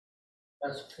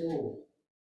 that's plural.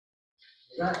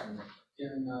 Is that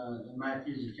in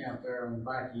Matthew's account there on the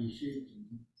back of your sheet?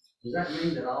 Does that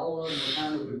mean that all of them are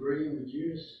kind of agreeing with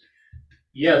Judas?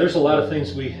 Yeah, there's a lot of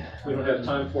things we don't have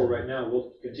time for right now.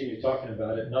 We'll continue talking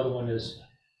about it. Another one is,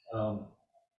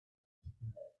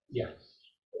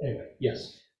 anyway,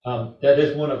 yes. That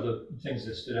is one of the things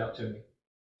that stood out to me,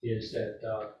 is that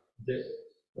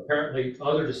apparently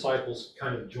other disciples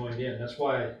kind of joined in. That's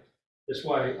why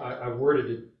I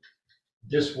worded it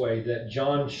this way, that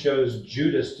John shows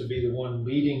Judas to be the one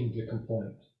leading the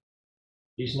complaint.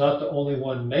 He's not the only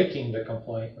one making the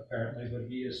complaint, apparently, but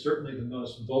he is certainly the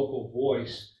most vocal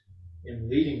voice in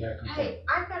leading that complaint. Hey,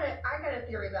 I got a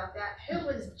theory about that. Who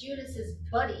was Judas's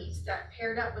buddies that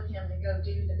paired up with him to go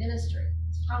do the ministry?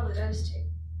 It's probably those two.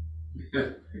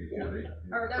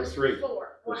 Or those Three.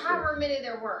 four. Well, Those however many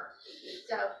there were.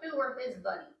 So who were his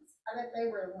buddies? I bet they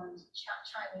were the ones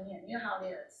chiming in. You know how it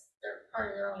is. They're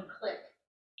part of their own clique.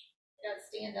 They got to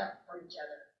stand up for each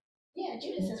other. Yeah,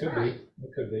 Judas It is could be. right.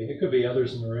 It could be. It could be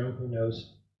others in the room. Who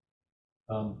knows?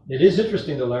 It is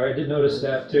interesting, though, Larry. I did notice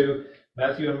that too.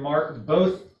 Matthew and Mark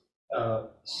both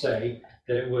say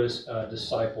that it was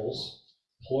disciples,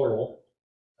 plural.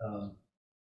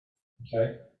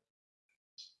 Okay.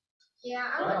 Yeah,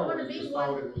 I I wouldn't want to always be just one.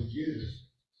 thought it was Judas.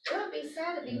 It would be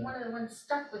sad to be one of the ones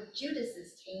stuck with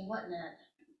Judas's team, wouldn't it?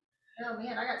 Oh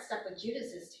man, I got stuck with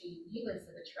Judas's team. He was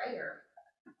the betrayer.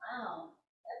 Wow,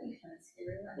 that'd be kind of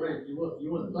scary. Wouldn't it? Well, you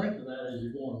wouldn't think of that as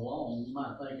you're going along. You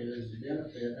might think it as a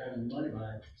benefit having the money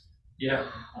back. Yeah.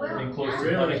 Well, Being close to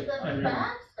after money. the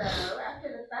fact, though, after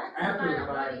the fact, you After find the out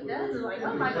what fact, he it does. would Like, be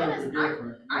oh my totally goodness,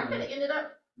 different. I could have ended up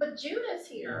with Judas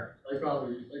here. They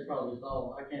probably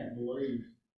thought, I can't believe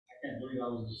I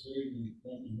was deceived and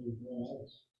thinking he was doing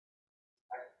this.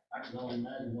 I can only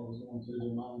imagine what was going through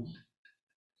their minds.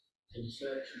 The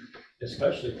deception.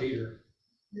 Especially Peter.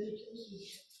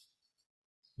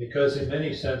 Because in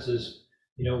many senses,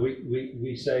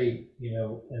 we say,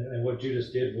 and what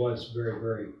Judas did was very,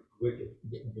 very wicked,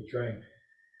 betraying.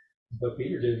 But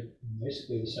Peter did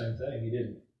basically the same thing. He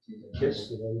didn't kiss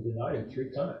the Lord, he denied him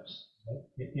 3 times.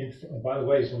 And by the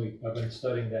way, I've been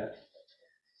studying that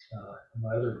in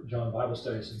my other John Bible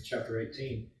studies in chapter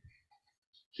 18.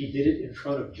 He did it in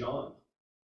front of John.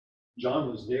 John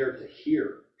was there to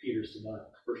hear Peter's denial,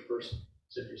 first person.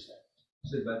 It's interesting.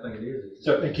 See, the bad thing it is.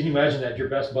 So, and can you imagine that your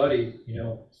best buddy,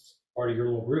 part of your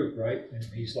little group, right? And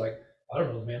he's like, I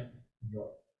don't know, man. And you're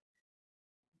like,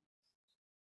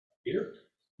 Peter?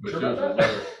 But Sure there's about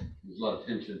that? there's a lot of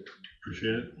tension.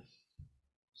 Appreciate it.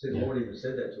 See, the Lord even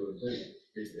said that to him too.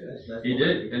 That's He what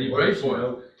did, and he prayed for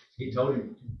it. He told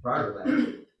him prior to that.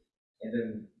 And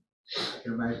then I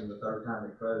can imagine the third time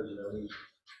it crows,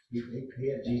 he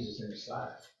had Jesus in his side.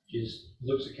 Jesus,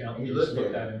 Luke's account, He he looked just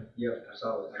looked at at him, Yep, I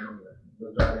saw it. I remember that.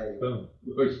 Looked right at him. boom,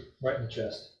 right in the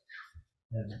chest.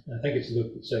 And I think it's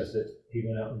Luke that says that he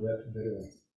went out and wept bitterly.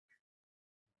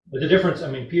 But the difference,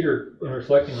 Peter, in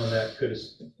reflecting on that, could have,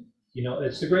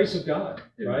 it's the grace of God,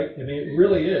 right? It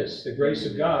really is the grace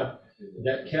of God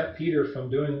that kept Peter from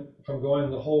going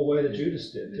the whole way that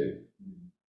Judas did too.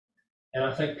 And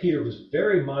I think Peter was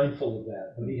very mindful of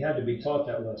that, but he had to be taught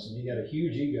that lesson. He had a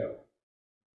huge ego.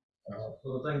 Well,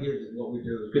 the thing is, what we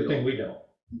do is. Good thing we don't.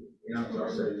 I'm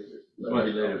sorry, say. That's why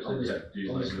he later On said that.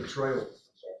 this betrayal.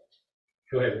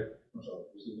 Go ahead, Rick. I'm sorry,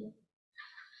 was he done?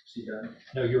 Is he done?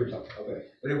 No, you were talking. Okay,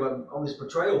 but anyway, on this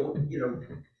betrayal,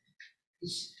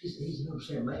 he's an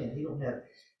understanding man.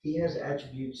 He has the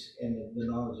attributes and the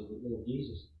knowledge of the Lord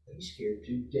Jesus. But he's scared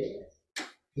to death.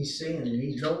 He's seeing and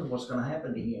he's knowing what's going to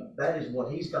happen to him. That is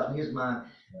what he's got in his mind.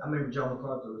 I remember John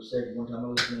MacArthur said one time I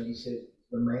was listening, he said,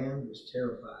 the man was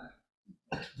terrified.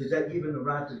 Did that give him the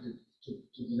right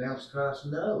to denounce Christ?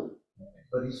 No.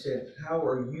 But he said, how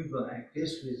are you going to act?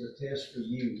 This is a test for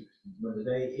you. If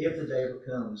the day ever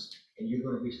comes and you're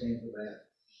going to be standing for that.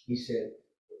 He said,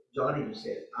 John even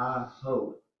said, I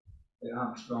hope that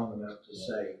I'm strong enough to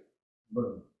say,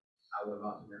 boom, I will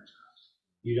not denounce Christ.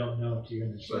 You don't know until you're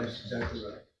in the So that's place. exactly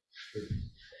right.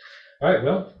 All right,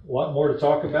 well, a lot more to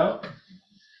talk about.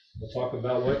 We'll talk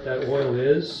about what that oil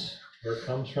is, where it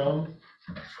comes from.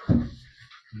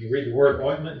 You read the word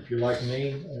ointment, if you're like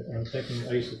me,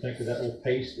 I used to think of that little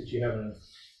paste that you have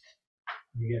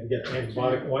you get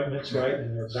antibiotic ointments, right?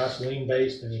 And they're Vaseline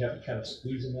based and you have to kind of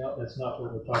squeeze them out. That's not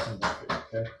what we're talking about here,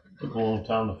 okay? Took a long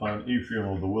time to find Ephraim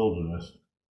of the wilderness.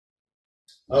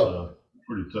 Oh.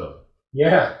 Pretty tough.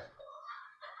 Yeah,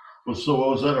 Well, so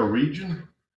was that a region?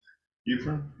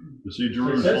 Ephraim? You see it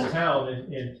Jerusalem? says town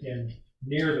in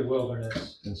near the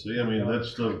wilderness. And see,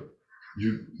 that's the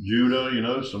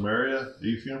Judah, Samaria,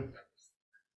 Ephraim.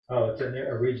 Oh, it's in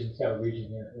there, a region, it's got a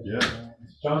region there. Yeah.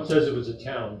 John says it was a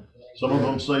town. Some of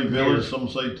them say village, some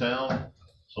say town,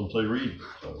 some say region.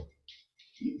 So,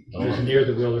 It was near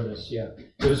the wilderness, yeah.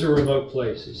 It was a remote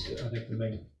place, is I think the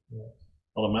main.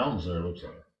 all the mountains there, it looks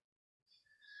like.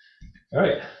 All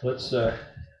right, let's pray.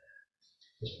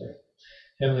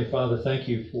 Heavenly Father, thank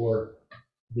you for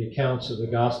the accounts of the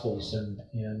Gospels and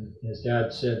as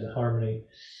Dad said, the harmony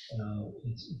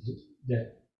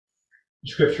that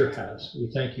Scripture has.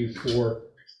 We thank you for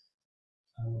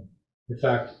the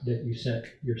fact that you sent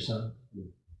your son.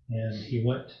 And he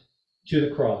went to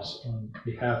the cross on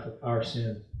behalf of our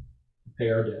sin to pay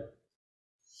our debt.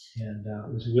 And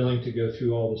was willing to go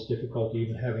through all this difficulty,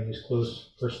 even having his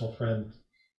close personal friend.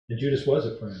 And Judas was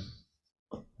a friend,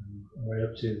 right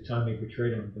up to the time he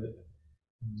betrayed him. But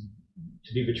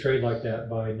to be betrayed like that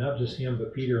by not just him,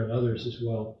 but Peter and others as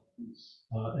well,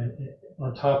 and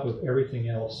on top of everything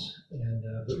else, and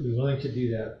but be willing to do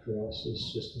that for us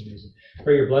is just amazing.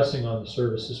 Pray your blessing on the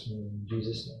service this morning in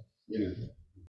Jesus' name. Yeah.